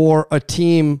for a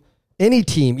team, any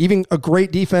team, even a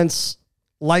great defense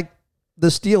like the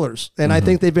Steelers. And I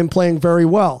think they've been playing very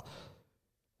well.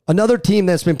 Another team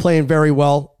that's been playing very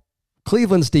well,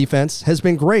 Cleveland's defense, has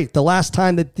been great. The last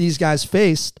time that these guys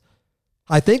faced,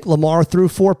 I think Lamar threw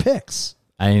 4 picks.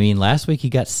 I mean, last week he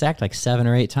got sacked like 7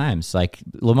 or 8 times. Like,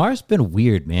 Lamar's been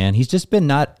weird, man. He's just been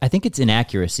I think it's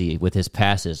inaccuracy with his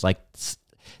passes. Like,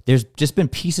 there's just been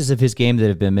pieces of his game that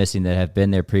have been missing that have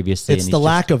been there previously. It's the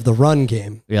lack of the run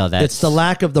game. Yeah, it's the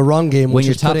lack of the run game, when which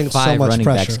your is top putting 5 so much running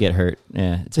pressure. backs get hurt.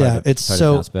 Yeah, it's hard it's to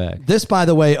so. bounce back. This, by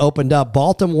the way, opened up.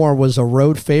 Baltimore was a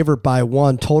road favorite by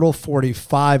 1, total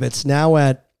 45. It's now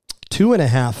at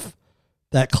 2.5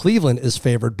 that Cleveland is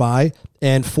favored by,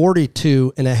 and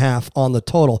 42.5 on the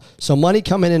total. So money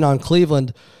coming in on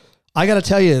Cleveland. I got to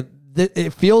tell you,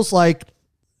 it feels like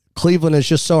Cleveland is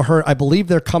just so hurt. I believe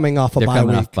they're coming off a bye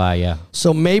week. Yeah.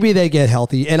 So maybe they get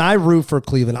healthy, and I root for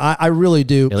Cleveland. I really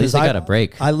do. At least they got a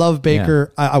break. I love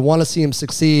Baker. Yeah. I want to see him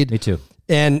succeed. Me too.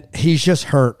 And he's just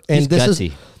hurt. And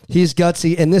he's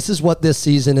gutsy, and this is what this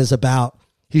season is about.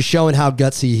 He's showing how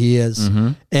gutsy he is.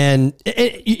 And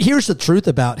here's the truth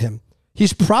about him.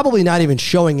 He's probably not even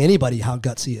showing anybody how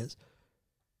gutsy he is.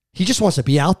 He just wants to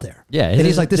be out there. Yeah, and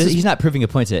he's like, he's not proving a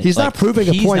point to. He's not proving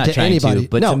a point to anybody.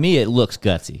 But to me, it looks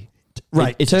gutsy.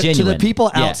 Right. It's to genuine. the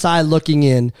people outside looking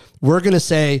in, we're going to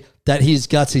say that he's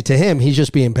gutsy. To him, he's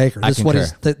just being Baker. That's what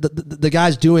the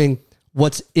guy's doing.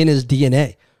 What's in his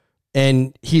DNA,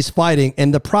 and he's fighting.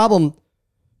 And the problem,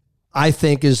 I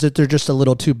think, is that they're just a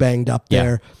little too banged up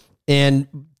there. And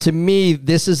to me,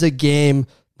 this is a game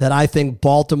that I think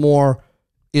Baltimore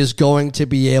is going to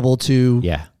be able to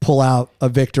pull out a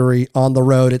victory on the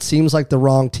road. It seems like the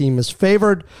wrong team is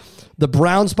favored. The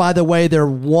Browns, by the way, they're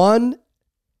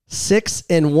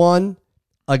 1-6-1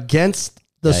 against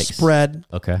the spread.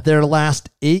 Okay. Their last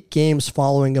 8 games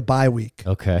following a bye week.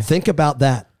 Okay. Think about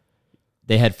that.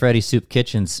 They had Freddie Soup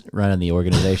Kitchens running the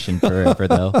organization forever,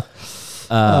 though.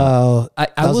 I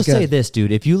will say this,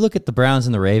 dude. If you look at the Browns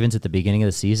and the Ravens at the beginning of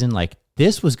the season, like,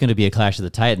 this was going to be a clash of the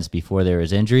Titans before there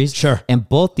was injuries. Sure. And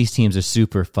both these teams are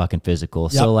super fucking physical.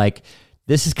 Yep. So, like,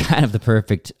 this is kind of the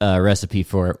perfect recipe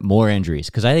for more injuries,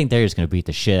 because I think they're just going to beat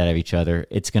the shit out of each other.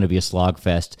 It's going to be a slog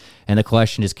fest. And the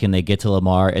question is, can they get to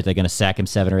Lamar? Are they going to sack him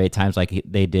 7 or 8 times like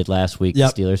they did last week, the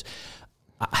Steelers?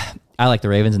 I like the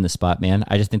Ravens in this spot, man.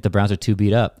 I just think the Browns are too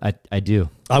beat up. I do.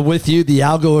 I'm with you. The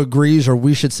algo agrees, or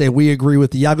we should say we agree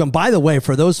with the algo. And by the way,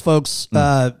 for those folks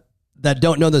that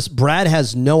don't know this, Brad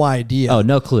has no idea. Oh,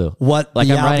 no clue. What like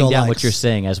the I'm writing down likes. what you're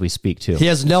saying as we speak, too. He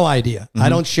has no idea. I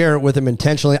don't share it with him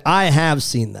intentionally. I have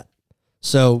seen that.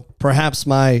 So perhaps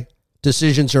my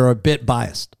decisions are a bit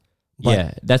biased.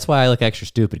 Yeah, that's why I look extra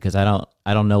stupid, because I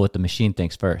don't know what the machine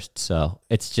thinks first. So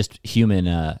it's just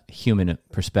human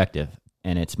perspective.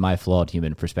 And it's my flawed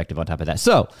human perspective on top of that.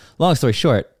 So, long story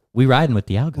short, we riding with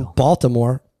the algo.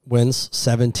 Baltimore wins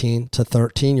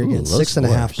 17-13. You're getting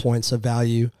 6.5 points of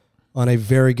value on a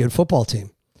very good football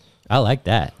team. I like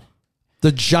that.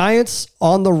 The Giants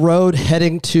on the road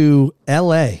heading to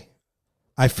L.A.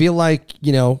 I feel like,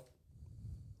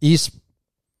 East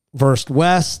versus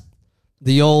West,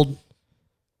 the old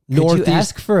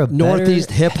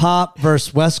Northeast hip hop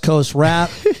versus West Coast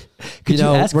rap. Could you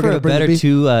ask for a better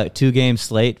two-game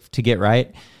slate to get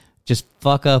right? Just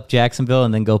fuck up Jacksonville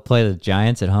and then go play the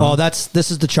Giants at home. Oh, this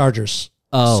is the Chargers.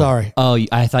 Oh, sorry. Oh,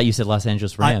 I thought you said Los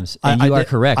Angeles Rams. You are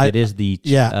correct. It is the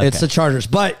okay. It's the Chargers.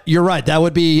 But you're right. That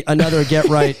would be another get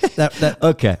right.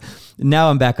 Okay.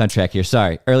 Now I'm back on track here.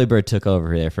 Sorry, Early Bird took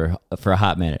over there for a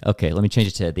hot minute. Okay, let me change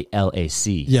it to the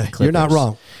LAC. Yeah, Clippers. You're not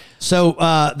wrong. So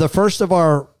the first of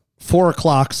our 4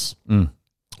 o'clocks.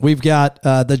 We've got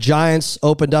the Giants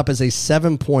opened up as a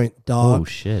 7-point dog. Oh,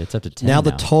 shit. It's up to 10 now.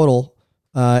 The total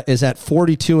is at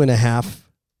 42.5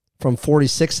 from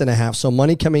 46.5. So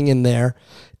money coming in there.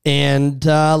 And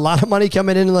a lot of money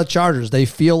coming into the Chargers. They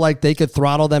feel like they could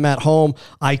throttle them at home.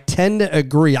 I tend to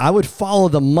agree. I would follow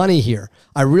the money here.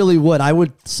 I really would. I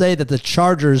would say that the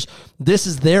Chargers, this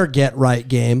is their get-right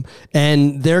game,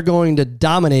 and they're going to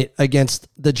dominate against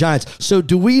the Giants. So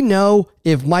do we know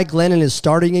if Mike Glennon is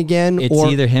starting again? It's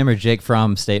either him or Jake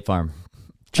from State Farm.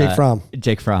 Jake Fromm.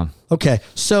 Jake Fromm. Okay,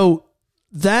 so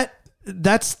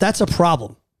that's a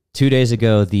problem. 2 days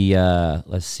ago, the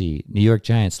let's see, New York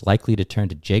Giants likely to turn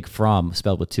to Jake Fromm,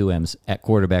 spelled with 2 M's, at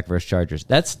quarterback versus Chargers.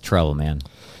 That's trouble, man.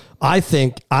 I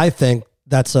think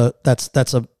that's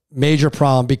a major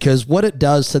problem, because what it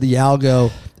does to the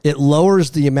algo, it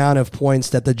lowers the amount of points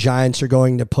that the Giants are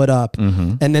going to put up,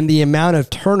 and then the amount of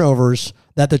turnovers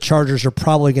that the Chargers are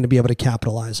probably going to be able to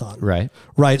capitalize on. Right.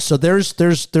 So there's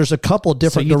a couple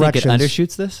different directions. Think it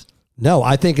undershoots this? No,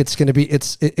 I think it's going to be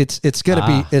it's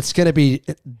going to be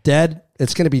dead.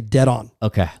 It's going to be dead on.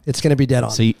 Okay. It's going to be dead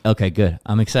on. So okay, good.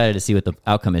 I'm excited to see what the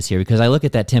outcome is here, because I look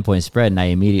at that 10-point spread and I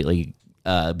immediately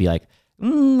be like,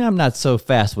 I'm not so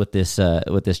fast with this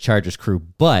Chargers crew.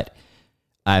 But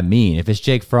I mean, if it's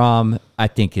Jake Fromm, I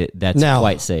think that's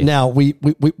quite safe. Now we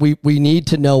need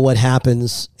to know what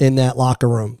happens in that locker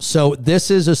room. So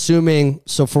this is assuming.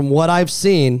 So from what I've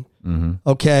seen,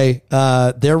 okay,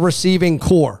 their receiving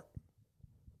core.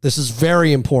 This is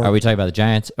very important. Are we talking about the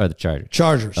Giants or the Chargers?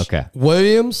 Chargers. Okay.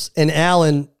 Williams and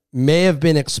Allen may have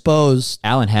been exposed.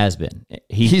 Allen has been.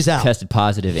 He's out. Tested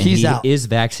positive, and he is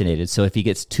vaccinated. So if he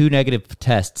gets 2 negative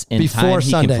tests in before time,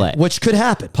 Sunday, he can play. Which could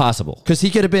happen. Possible. Because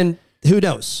he could have been, who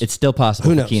knows? It's still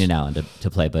possible for Keenan Allen to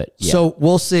play, but yeah. So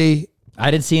we'll see. I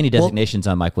didn't see any designations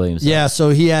on Mike Williams. Yeah, so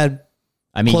he had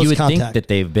you would contact. think that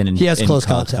they've been in close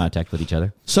contact with each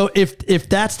other. So if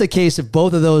that's the case, if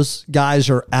both of those guys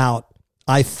are out,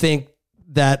 I think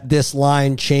that this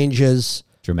line changes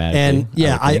dramatically. And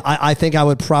yeah, I think I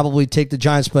would probably take the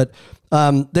Giants, but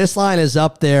this line is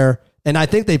up there, and I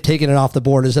think they've taken it off the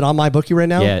board. Is it on my bookie right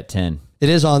now? Yeah, at 10. It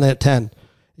is on at 10.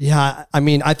 Yeah, I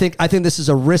mean, I think this is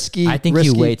a risky. I think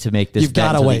you wait to make this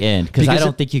bet until the end, because I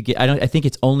don't think you get. I think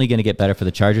it's only going to get better for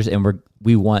the Chargers, and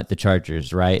we want the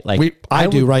Chargers, right? Like I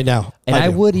do right now, and I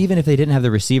would, even if they didn't have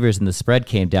the receivers and the spread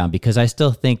came down, because I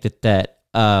still think that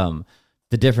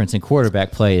the difference in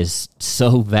quarterback play is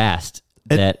so vast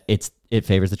that it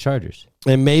favors the Chargers.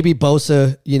 And maybe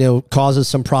Bosa, causes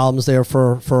some problems there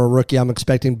for a rookie. I'm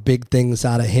expecting big things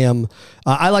out of him.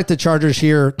 I like the Chargers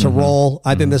here to roll.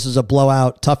 I think this is a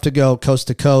blowout. Tough to go coast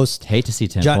to coast. Hate to see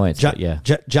 10 points, but yeah.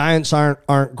 Giants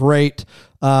aren't great.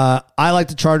 I like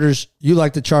the Chargers. You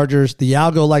like the Chargers. The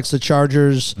algo likes the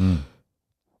Chargers.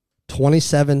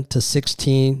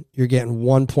 27-16. You're getting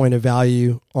 1 point of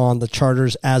value on the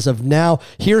Chargers as of now.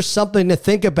 Here's something to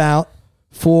think about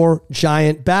for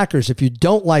Giant backers. If you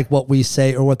don't like what we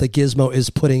say or what the Gizmo is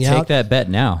putting out, take that bet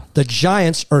now. The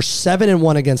Giants are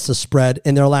 7-1 against the spread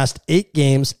in their last 8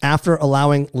 games after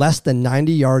allowing less than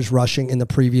 90 yards rushing in the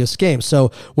previous game.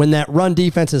 So when that run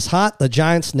defense is hot, the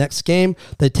Giants next game,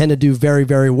 they tend to do very,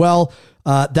 very well.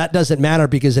 That doesn't matter,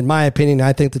 because in my opinion,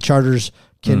 I think the Chargers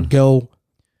can go,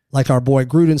 like our boy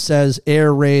Gruden says,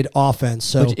 air raid offense.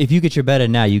 So if you get your bet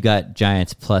in now, you got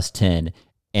Giants plus 10.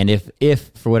 And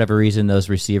if for whatever reason those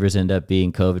receivers end up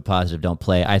being COVID positive, don't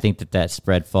play, I think that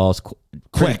spread falls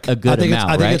quick. A good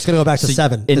amount. I think it's going to go back to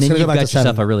 7. And then you've got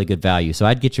yourself a really good value. So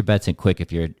I'd get your bets in quick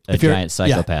if you're a Giant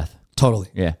psychopath. Yeah, totally.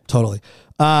 Yeah. Totally.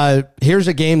 Here's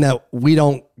a game that we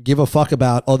don't give a fuck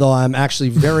about, although I'm actually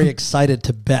very excited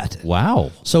to bet.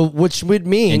 Wow. So which would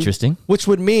mean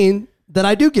that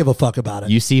I do give a fuck about it.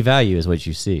 You see value is what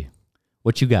you see.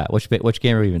 What you got? Which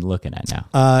game are we even looking at now?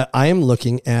 I am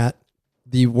looking at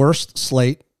the worst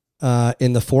slate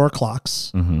in the 4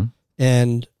 o'clocks.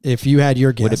 And if you had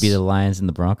your guess, would it be the Lions and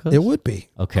the Broncos? It would be.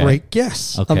 Okay. Great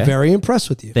guess. Okay. I'm very impressed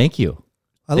with you. Thank you.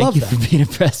 I love that. Thank you for being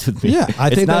impressed with me. Yeah, I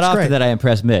think it's not that's often great. that I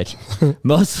impress Mitch.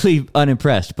 Mostly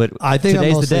unimpressed, but I think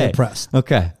today's I'm mostly the day. impressed.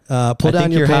 Okay. Pull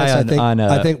down your pants.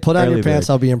 I think pull down your pants.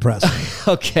 I'll be impressed.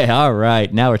 Okay. All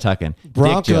right. Now we're talking.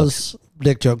 Broncos.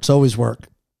 Dick jokes always work.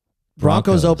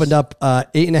 Broncos opened up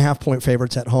 8.5 point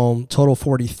favorites at home. Total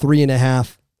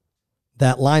 43.5.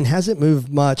 That line hasn't moved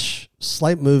much.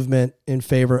 Slight movement in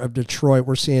favor of Detroit.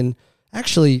 We're seeing,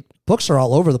 actually, books are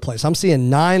all over the place. I'm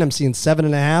seeing 9. I'm seeing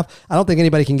 7.5. I don't think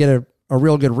anybody can get a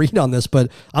real good read on this,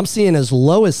 but I'm seeing as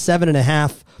low as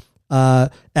 7.5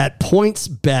 at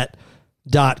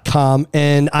pointsbet.com.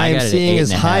 And I am seeing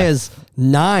as high as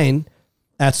 9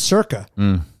 at Circa.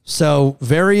 So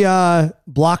very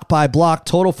block by block.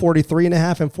 Total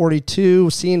 43.5 and 42.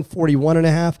 Seeing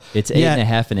 41.5. It's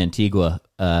 8.5 in Antigua.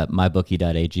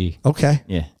 Mybookie.ag. Okay.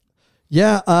 Yeah.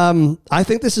 Yeah. I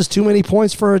think this is too many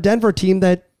points for a Denver team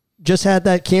that just had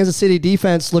that Kansas City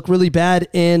defense look really bad.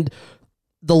 And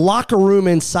the locker room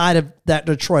inside of that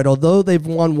Detroit, although they've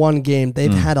won 1 game,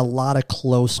 they've had a lot of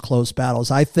close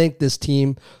battles. I think this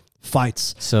team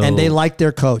fights. And they like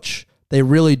their coach. They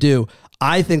really do.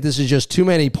 I think this is just too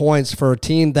many points for a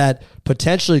team that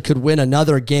potentially could win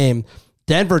another game.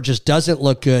 Denver just doesn't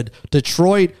look good.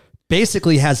 Detroit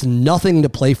basically has nothing to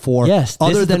play for Yes, this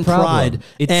other is the than problem. pride.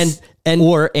 It's,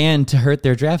 and to hurt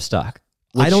their draft stock.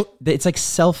 It's like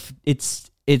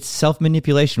it's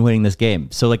self-manipulation winning this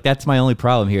game. So like that's my only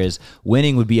problem here is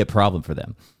winning would be a problem for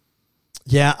them.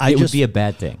 Yeah, it would be a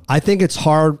bad thing. I think it's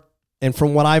hard, and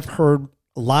from what I've heard,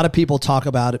 a lot of people talk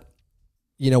about it,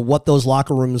 what those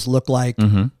locker rooms look like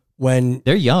when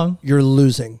they're young. You're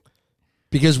losing.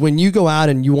 Because when you go out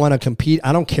and you want to compete,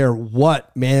 I don't care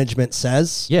what management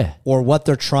says or what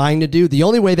they're trying to do. The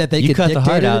only way that they could cut the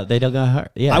heart out, they don't got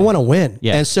heart. Yeah. I want to win.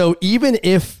 Yeah. And so even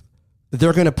if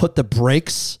they're going to put the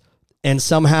brakes and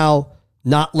somehow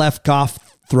not let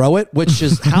Goff throw it, which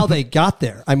is how they got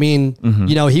there. I mean,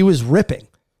 he was ripping.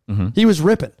 He was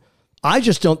ripping. I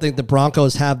just don't think the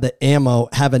Broncos have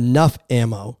enough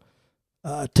ammo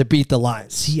to beat the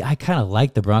Lions. See, I kind of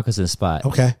like the Broncos in the spot.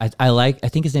 Okay. I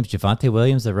think his name's Javonte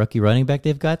Williams, the rookie running back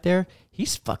they've got there.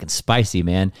 He's fucking spicy,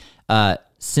 man.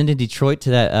 Sending Detroit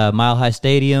to that Mile High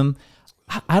Stadium.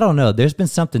 I don't know. There's been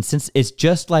something since it's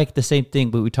just like the same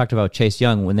thing, but we talked about Chase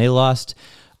Young when they lost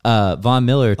Von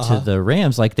Miller to the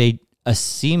Rams. Like they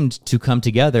seemed to come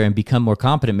together and become more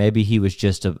competent. Maybe he was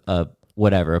just a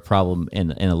problem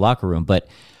in a locker room. But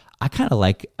I kind of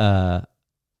like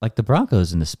the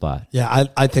Broncos in the spot. Yeah,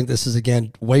 I think this is,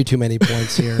 again, way too many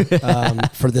points here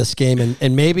for this game.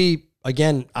 And maybe,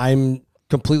 again, I'm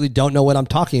completely don't know what I'm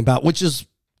talking about, which is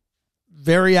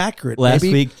very accurate. Last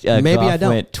week, maybe Goff I don't.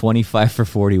 went 25 for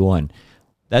 41.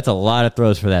 That's a lot of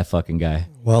throws for that fucking guy.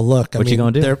 Well, look, what you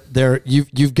going to do?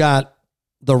 You've got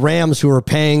the Rams who are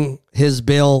paying his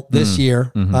bill this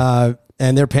year,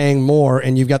 and they're paying more,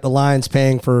 and you've got the Lions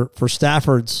paying for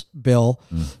Stafford's bill.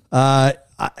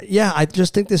 I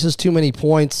just think this is too many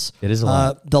points. It is a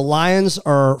lot. The Lions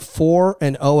are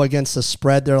 4-0 against the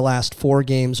spread their last 4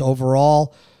 games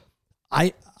overall.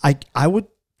 I would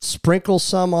sprinkle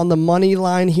some on the money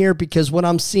line here because what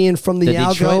I'm seeing from the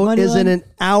algo isn't an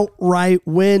outright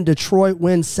win. Detroit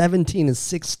wins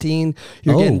 17-16.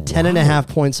 You're getting 10.5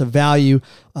 points of value.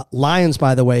 Lions,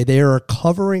 by the way, they are a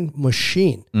covering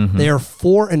machine. They are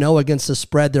 4-0 against the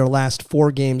spread their last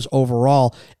 4 games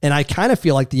overall. And I kind of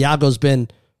feel like the algo's been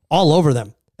all over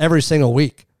them every single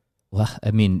week. Well,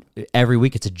 I mean, every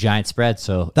week it's a giant spread,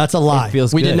 so that's a lie.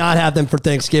 We did not have them for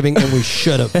Thanksgiving, and we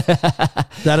should have.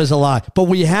 That is a lie. But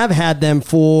we have had them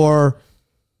for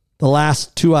the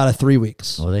last 2 out of 3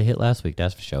 weeks. Well, they hit last week,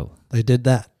 that's for sure. They did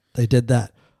that.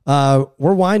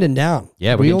 We're winding down.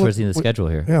 Yeah, we're getting towards the end of the schedule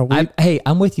here. Yeah,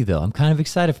 I'm with you, though. I'm kind of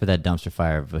excited for that dumpster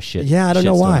fire of a shit. Yeah, I don't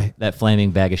know why. That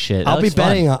flaming bag of shit. I'll be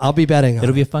betting on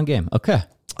It'll be a fun game. Okay.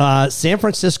 San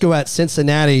Francisco at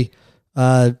Cincinnati.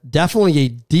 Definitely a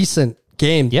decent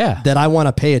game that I want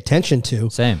to pay attention to.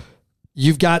 Same.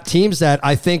 You've got teams that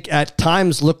I think at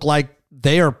times look like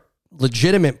they are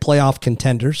legitimate playoff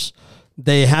contenders.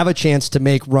 They have a chance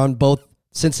to run both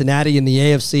Cincinnati in the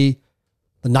AFC,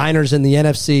 the Niners in the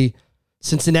NFC.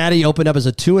 Cincinnati opened up as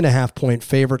a 2.5 point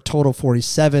favorite, total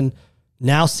 47.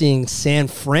 Now seeing San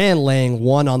Fran laying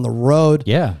 1 on the road.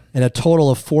 Yeah. And a total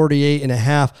of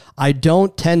 48.5. I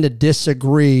don't tend to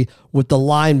disagree with the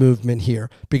line movement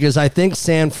here because I think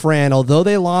San Fran, although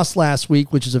they lost last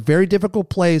week, which is a very difficult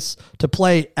place to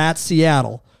play at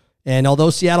Seattle, and although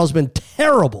Seattle's been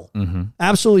terrible,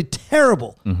 absolutely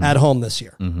terrible at home this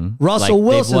year, Russell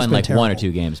Wilson's been terrible. 1 or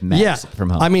 2 games max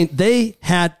from home. I mean, they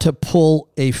had to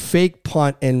pull a fake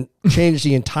punt and change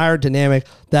the entire dynamic.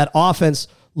 That offense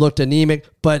looked anemic,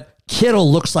 but Kittle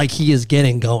looks like he is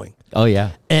getting going. Oh,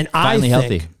 yeah. And finally I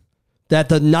think healthy. That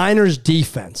the Niners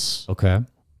defense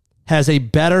has a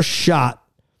better shot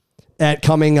at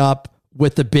coming up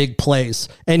with the big plays.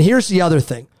 And here's the other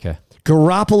thing. Okay.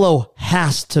 Garoppolo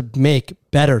has to make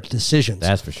better decisions.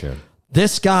 That's for sure.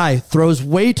 This guy throws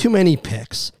way too many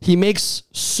picks. He makes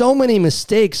so many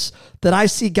mistakes that I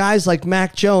see guys like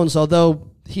Mac Jones, although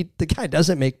the guy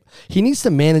doesn't he needs to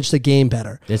manage the game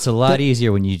better. It's a lot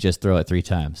easier when you just throw it 3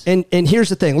 times. And here's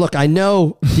the thing. Look, I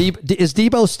know, is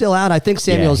Debo still out? I think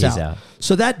Samuel's out.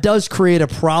 So that does create a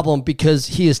problem because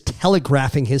he is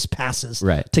telegraphing his passes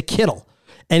to Kittle.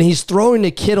 And he's throwing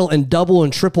to Kittle in double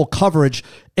and triple coverage,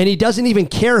 and he doesn't even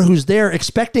care who's there,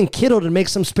 expecting Kittle to make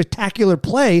some spectacular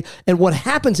play. And what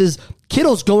happens is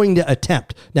Kittle's going to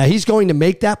attempt. Now, he's going to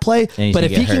make that play, but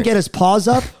if he can get his paws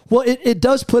up, well, it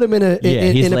does put him in a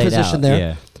position there.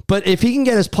 Yeah. But if he can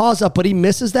get his paws up, but he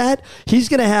misses that, he's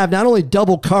going to have not only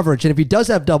double coverage, and if he does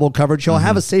have double coverage, he'll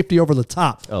have a safety over the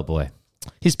top. Oh, boy.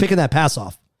 He's picking that pass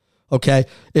off. Okay,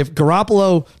 if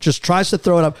Garoppolo just tries to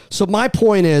throw it up. So my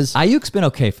point is, Ayuk's been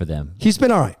okay for them. He's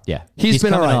been all right. Yeah, he's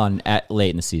been all right. On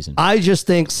late in the season. I just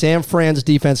think San Fran's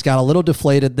defense got a little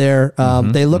deflated there.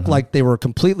 They looked like they were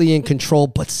completely in control,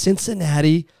 but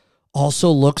Cincinnati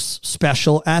also looks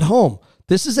special at home.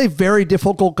 This is a very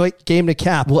difficult game to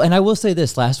cap. Well, and I will say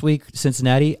this, last week,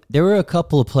 Cincinnati, there were a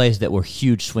couple of plays that were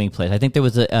huge swing plays. I think there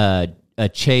was a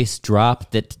chase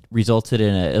drop that resulted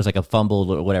in it was like a fumble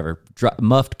or whatever,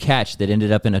 muffed catch that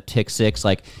ended up in a pick six.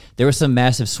 Like, there were some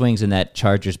massive swings in that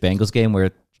Chargers-Bengals game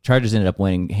where Chargers ended up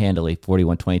winning handily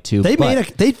 41-22.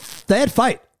 They had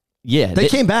fight. Yeah. They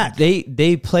came back.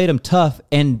 They played them tough,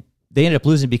 and they ended up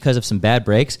losing because of some bad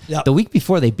breaks. Yep. The week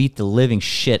before, they beat the living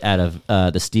shit out of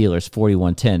the Steelers,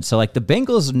 41-10. So, like, the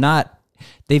Bengals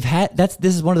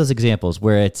this is one of those examples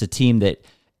where it's a team that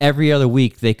every other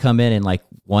week they come in and, like,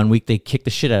 one week they kick the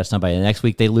shit out of somebody. The next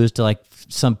week they lose to, like,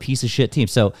 some piece of shit team.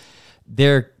 So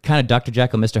they're kind of Dr.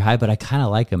 Jekyll, Mr. Hyde, but I kind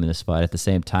of like them in this spot at the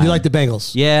same time. You like the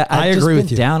Bengals? Yeah, I agree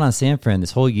with you. Down on San Fran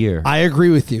this whole year. I agree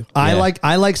with you. Yeah.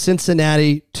 I like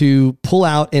Cincinnati to pull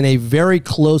out in a very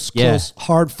close,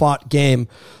 hard fought game.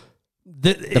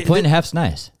 The point and a half's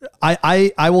nice.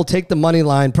 I will take the money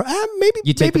line. Maybe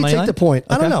You take the money line? the point.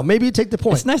 I Okay. don't know. Maybe you take the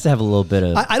point. It's nice to have a little bit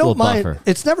of I don't mind. buffer,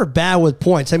 It's never bad with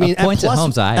points. I mean, points at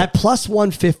home's all right. at plus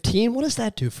 115, what does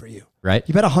that do for you? right?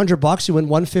 You bet $100, you win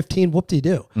 115.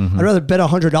 Whoop-de-doo. I'd rather bet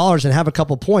 $100 and have a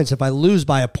couple points. If I lose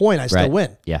by a point, I still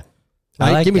win. Yeah.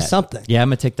 Right? Give me that. something. Yeah, I'm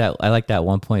gonna take that. I like that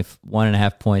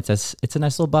 1.5 points. It's a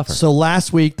nice little buffer. So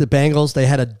last week, the Bengals, they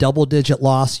had a double-digit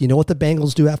loss. You know what the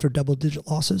Bengals do after double-digit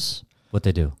losses? What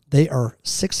they do? They are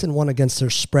 6-1 against their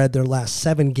spread their last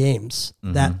 7 games.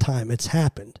 That time it's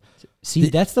happened. See,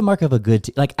 that's the mark of a good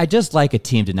team. Like, I just like a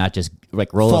team to not just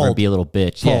like roll over and be a little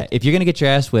bitch. Fold. Yeah, if you're gonna get your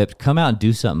ass whipped, come out and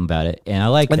do something about it. And I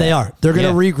like that. And they are. They're going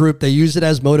to regroup. They use it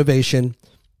as motivation.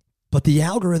 But the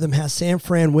algorithm has San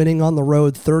Fran winning on the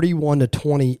road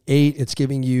 31-28. It's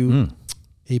giving you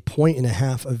a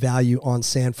 1.5 of value on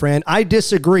San Fran. I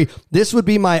disagree. This would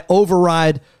be my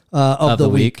override of the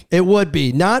week. It would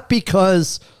be. Not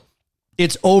because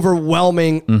it's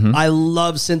overwhelming. I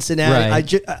love Cincinnati.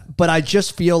 Right. But I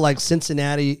just feel like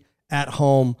Cincinnati at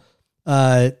home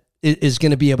is going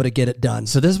to be able to get it done.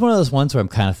 So this is one of those ones where I'm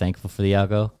kind of thankful for the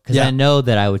algo because I know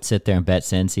that I would sit there and bet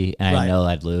Cincy and I know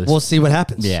I'd lose. We'll see what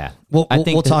happens. Yeah, We'll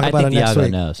talk about it next the algo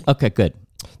week. knows. Okay, good.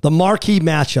 The marquee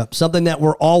matchup, something that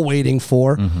we're all waiting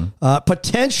for,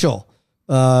 potential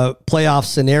playoff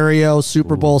scenario,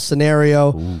 Super Bowl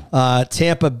scenario.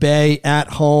 Tampa Bay at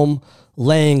home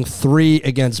laying 3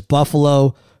 against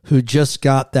Buffalo, who just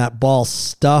got that ball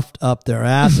stuffed up their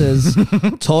asses.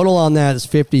 Total on that is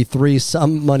 53.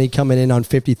 Some money coming in on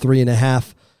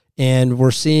 53.5. And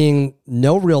we're seeing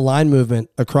no real line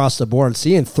movement across the board.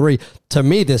 Seeing 3, to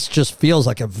me, this just feels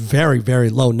like a very, very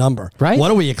low number. Right? What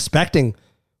are we expecting?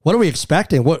 What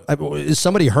is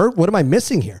somebody hurt? What am I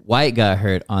missing here? White got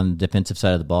hurt on the defensive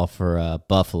side of the ball for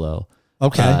Buffalo.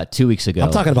 Okay. 2 weeks ago.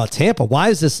 I'm talking about Tampa. Why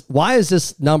is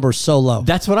this number so low?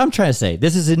 That's what I'm trying to say.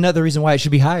 This is another reason why it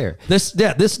should be higher.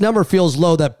 This number feels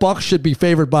low. That Bucs should be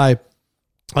favored by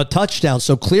a touchdown.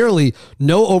 So clearly,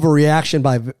 no overreaction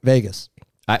by Vegas.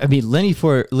 I mean, Leonard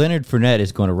Fournette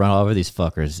is going to run all over these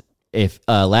fuckers. If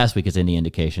last week is any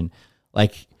indication,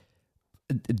 like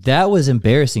that was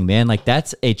embarrassing, man. Like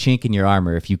that's a chink in your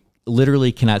armor if you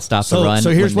literally cannot stop the run. So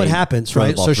here's what happens,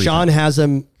 right? So Sean has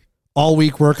him all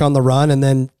week work on the run, and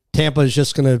then Tampa is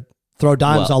just going to throw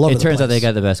dimes all over. It turns out they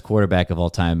got the best quarterback of all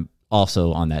time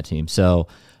also on that team. So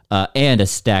and a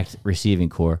stacked receiving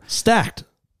core. Stacked.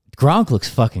 Gronk looks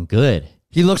fucking good.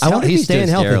 He looks healthy. He's staying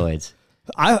healthy. Steroids.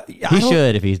 He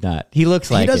should if he's not. He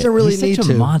looks like he doesn't really he's need such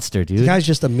to. A monster, dude. The guy's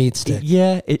just a meat stick.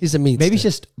 Yeah, he's a meat. Maybe stick.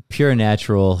 It's just pure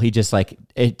natural. He just like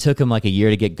it took him like a year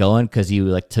to get going because he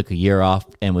like took a year off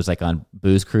and was like on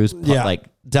booze cruise. Yeah, like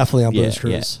definitely on booze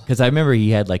cruise. Because I remember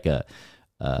he had like a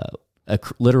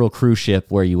literal cruise ship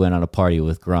where you went on a party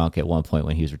with Gronk at one point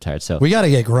when he was retired. So we got to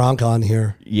get Gronk on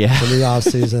here. Yeah, for the off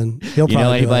season. He'll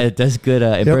probably anybody that does good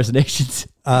impersonations.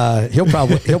 He'll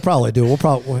probably do.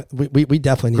 We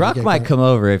definitely need Gronk to get might come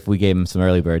over if we gave him some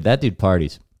early bird. That dude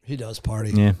parties. He does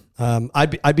party. Yeah.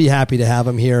 I'd be happy to have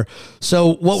him here.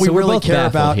 So what we really care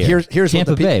about here's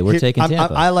Tampa Bay. We're taking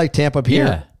Tampa. I like Tampa here.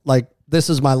 Yeah. Like this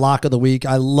is my lock of the week.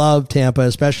 I love Tampa,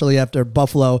 especially after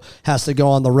Buffalo has to go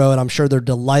on the road. I'm sure they're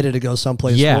delighted to go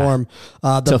someplace warm.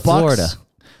 The Bucs Florida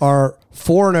are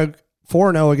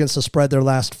 4-0 against the spread their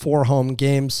last 4 home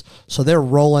games, so they're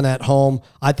rolling at home.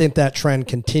 I think that trend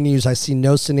continues. I see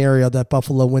no scenario that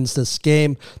Buffalo wins this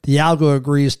game. The algo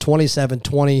agrees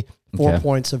 27-20, 4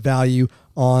 points of value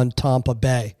on Tampa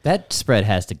Bay. That spread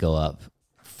has to go up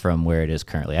from where it is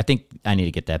currently. I think I need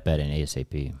to get that bet in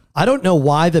ASAP. I don't know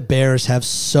why the Bears have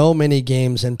so many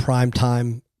games in prime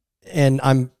time, and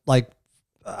I'm like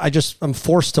I'm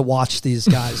forced to watch these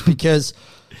guys because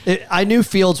I knew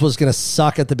Fields was going to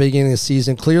suck at the beginning of the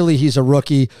season. Clearly, he's a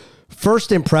rookie.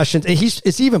 First impressions, and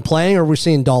is he even playing, or we're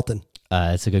seeing Dalton?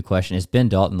 That's a good question. It's been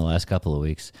Dalton the last couple of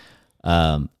weeks.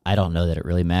 I don't know that it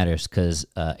really matters because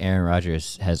Aaron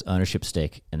Rodgers has ownership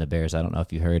stake in the Bears. I don't know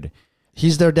if you heard.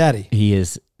 He's their daddy. He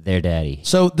is their daddy.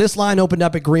 So this line opened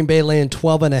up at Green Bay, laying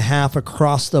 12.5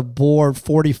 across the board,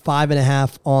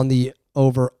 45.5 on the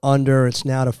over-under. It's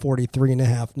now to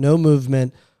 43.5. No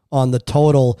movement on the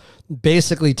total,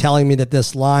 basically telling me that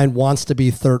this line wants to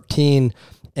be 13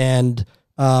 and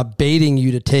baiting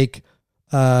you to take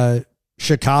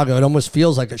Chicago. It almost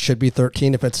feels like it should be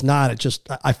 13. If it's not,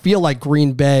 I feel like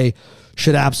Green Bay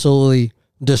should absolutely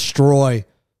destroy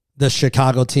the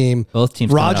Chicago team. Both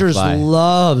teams. Rodgers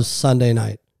loves Sunday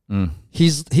night.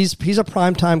 He's a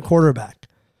primetime quarterback.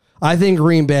 I think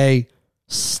Green Bay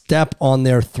step on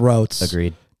their throats.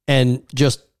 Agreed. And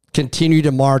just continue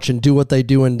to march and do what they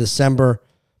do in December.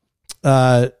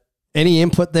 Any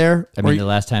input there? I mean, the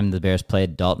last time the Bears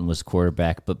played, Dalton was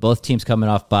quarterback, but both teams coming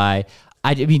off bye.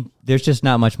 I mean, there's just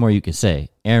not much more you can say.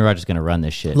 Aaron Rodgers is going to run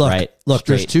this shit, right? Look,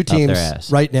 there's two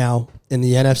teams right now in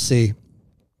the NFC.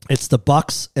 It's the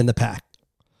Bucs and the Pack.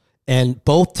 And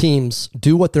both teams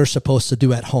do what they're supposed to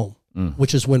do at home,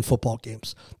 which is win football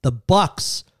games. The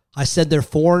Bucs, I said they're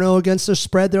 4-0 against their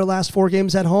spread their last 4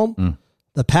 games at home.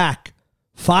 The Pack,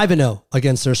 5-0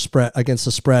 against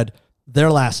the spread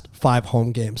their last 5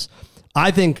 home games.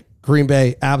 I think Green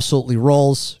Bay absolutely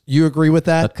rolls. You agree with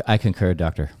that? I concur,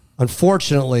 Doctor.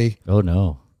 Unfortunately, oh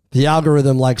no, the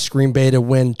algorithm likes Green Bay to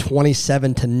win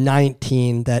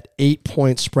 27-19. That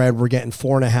 8-point spread, we're getting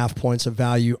 4.5 points of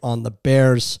value on the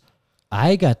Bears.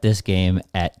 I got this game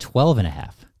at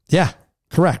 12.5. Yeah,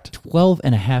 correct.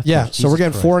 12.5. Yeah, so we're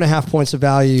getting 4.5 points of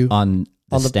value on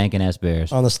the stankin' ass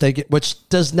Bears. On the stake, which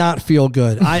does not feel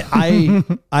good. I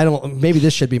don't. Maybe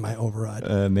this should be my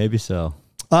override. Maybe so.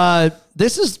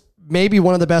 This is maybe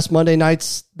one of the best Monday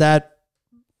nights that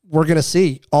we're going to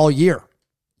see all year.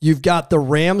 You've got the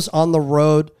Rams on the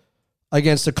road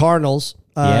against the Cardinals.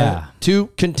 Two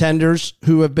contenders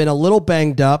who have been a little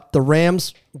banged up. The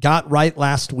Rams got right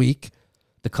last week.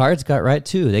 The Cards got right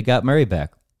too. They got Murray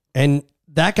back. And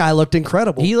that guy looked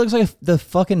incredible. He looks like the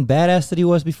fucking badass that he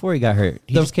was before he got hurt.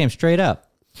 He just came straight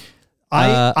up.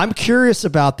 I'm curious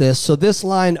about this. So this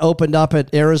line opened up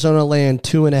at Arizona laying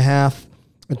 2.5,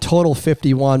 a total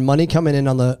 51. Money coming in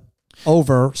on the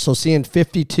over, so seeing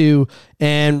 52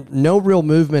 and no real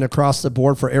movement across the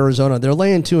board for Arizona. They're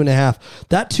laying 2.5.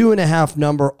 That 2.5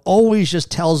 number always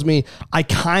just tells me I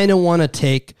kind of want to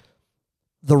take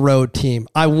the road team.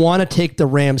 I want to take the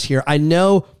Rams here. I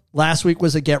know last week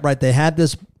was a get right. They had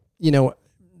this,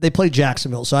 they played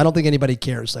Jacksonville, so I don't think anybody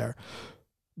cares there.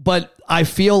 But I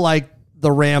feel like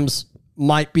the Rams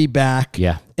might be back.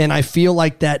 Yeah. And I feel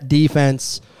like that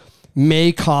defense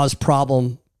may cause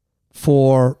problem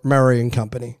for Murray and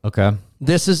company. Okay.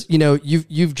 This is,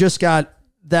 you've just got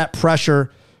that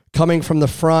pressure coming from the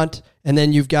front, and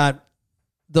then you've got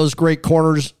those great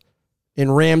corners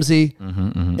in Ramsey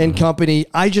and company.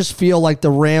 I just feel like the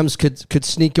Rams could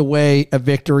sneak away a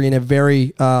victory in a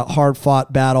very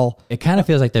hard-fought battle. It kind of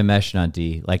feels like they're meshing on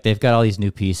D. Like they've got all these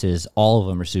new pieces. All of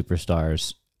them are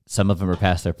superstars. Some of them are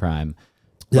past their prime.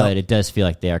 But it does feel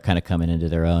like they are kind of coming into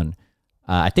their own.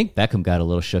 I think Beckham got a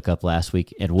little shook up last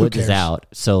week, and Woods is out.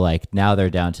 So, now they're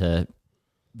down to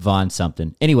Vaughn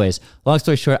something. Anyways, long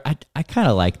story short, I kind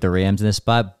of like the Rams in this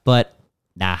spot, but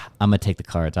nah, I'm going to take the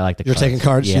Cards. I like the Cards. You're taking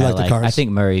Cards? Yeah, you like the Cards? I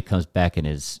think Murray comes back and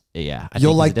is,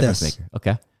 You'll like this. Maker.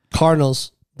 Okay.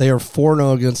 Cardinals, they are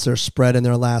 4-0 against their spread in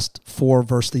their last 4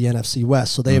 versus the NFC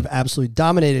West. So they have absolutely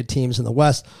dominated teams in the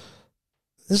West.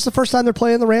 This is the first time they're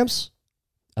playing the Rams?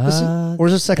 Or is it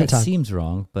the second time? That seems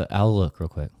wrong, but I'll look real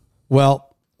quick.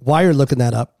 Well, while you're looking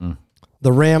that up,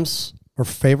 the Rams are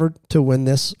favored to win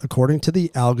this according to the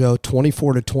algo,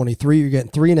 24-23. You're getting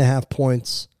 3.5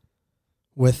 points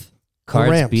with Cards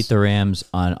the Rams. Beat the Rams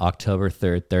on October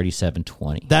 3rd,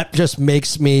 37-20. That just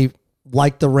makes me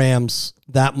like the Rams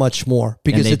that much more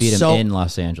because and they beat it's them in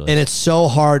Los Angeles, and it's so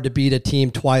hard to beat a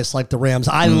team twice like the Rams.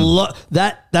 I love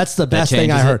that. That's the best thing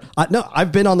I heard. No,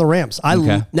 I've been on the Rams.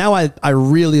 Now I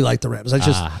really like the Rams.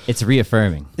 It's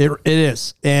reaffirming. It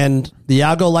is, and the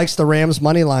algo likes the Rams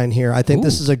money line here. I think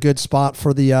this is a good spot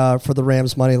for the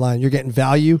Rams money line. You're getting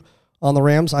value on the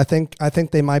Rams. I think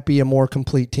they might be a more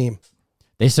complete team.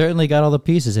 They certainly got all the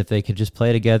pieces if they could just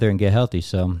play together and get healthy.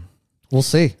 So. We'll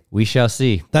see. We shall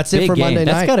see. That's it for game. Monday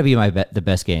night. That's got to be the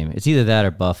best game. It's either that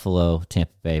or Buffalo,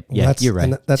 Tampa Bay. Yeah, you're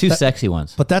right. Two sexy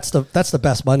ones. But that's the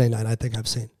best Monday night I think I've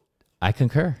seen. I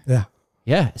concur. Yeah.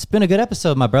 Yeah, it's been a good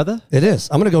episode, my brother. It is.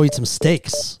 I'm gonna go eat some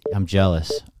steaks. I'm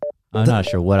jealous. I'm not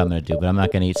sure what I'm going to do, but I'm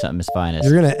not going to eat something as fine as.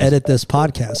 You're gonna edit this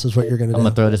podcast, is what you're gonna do. I'm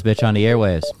going to throw this bitch on the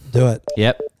airwaves. Do it.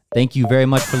 Yep. Thank you very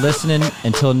much for listening.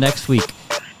 Until next week.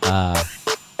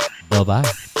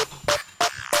 Bye-bye.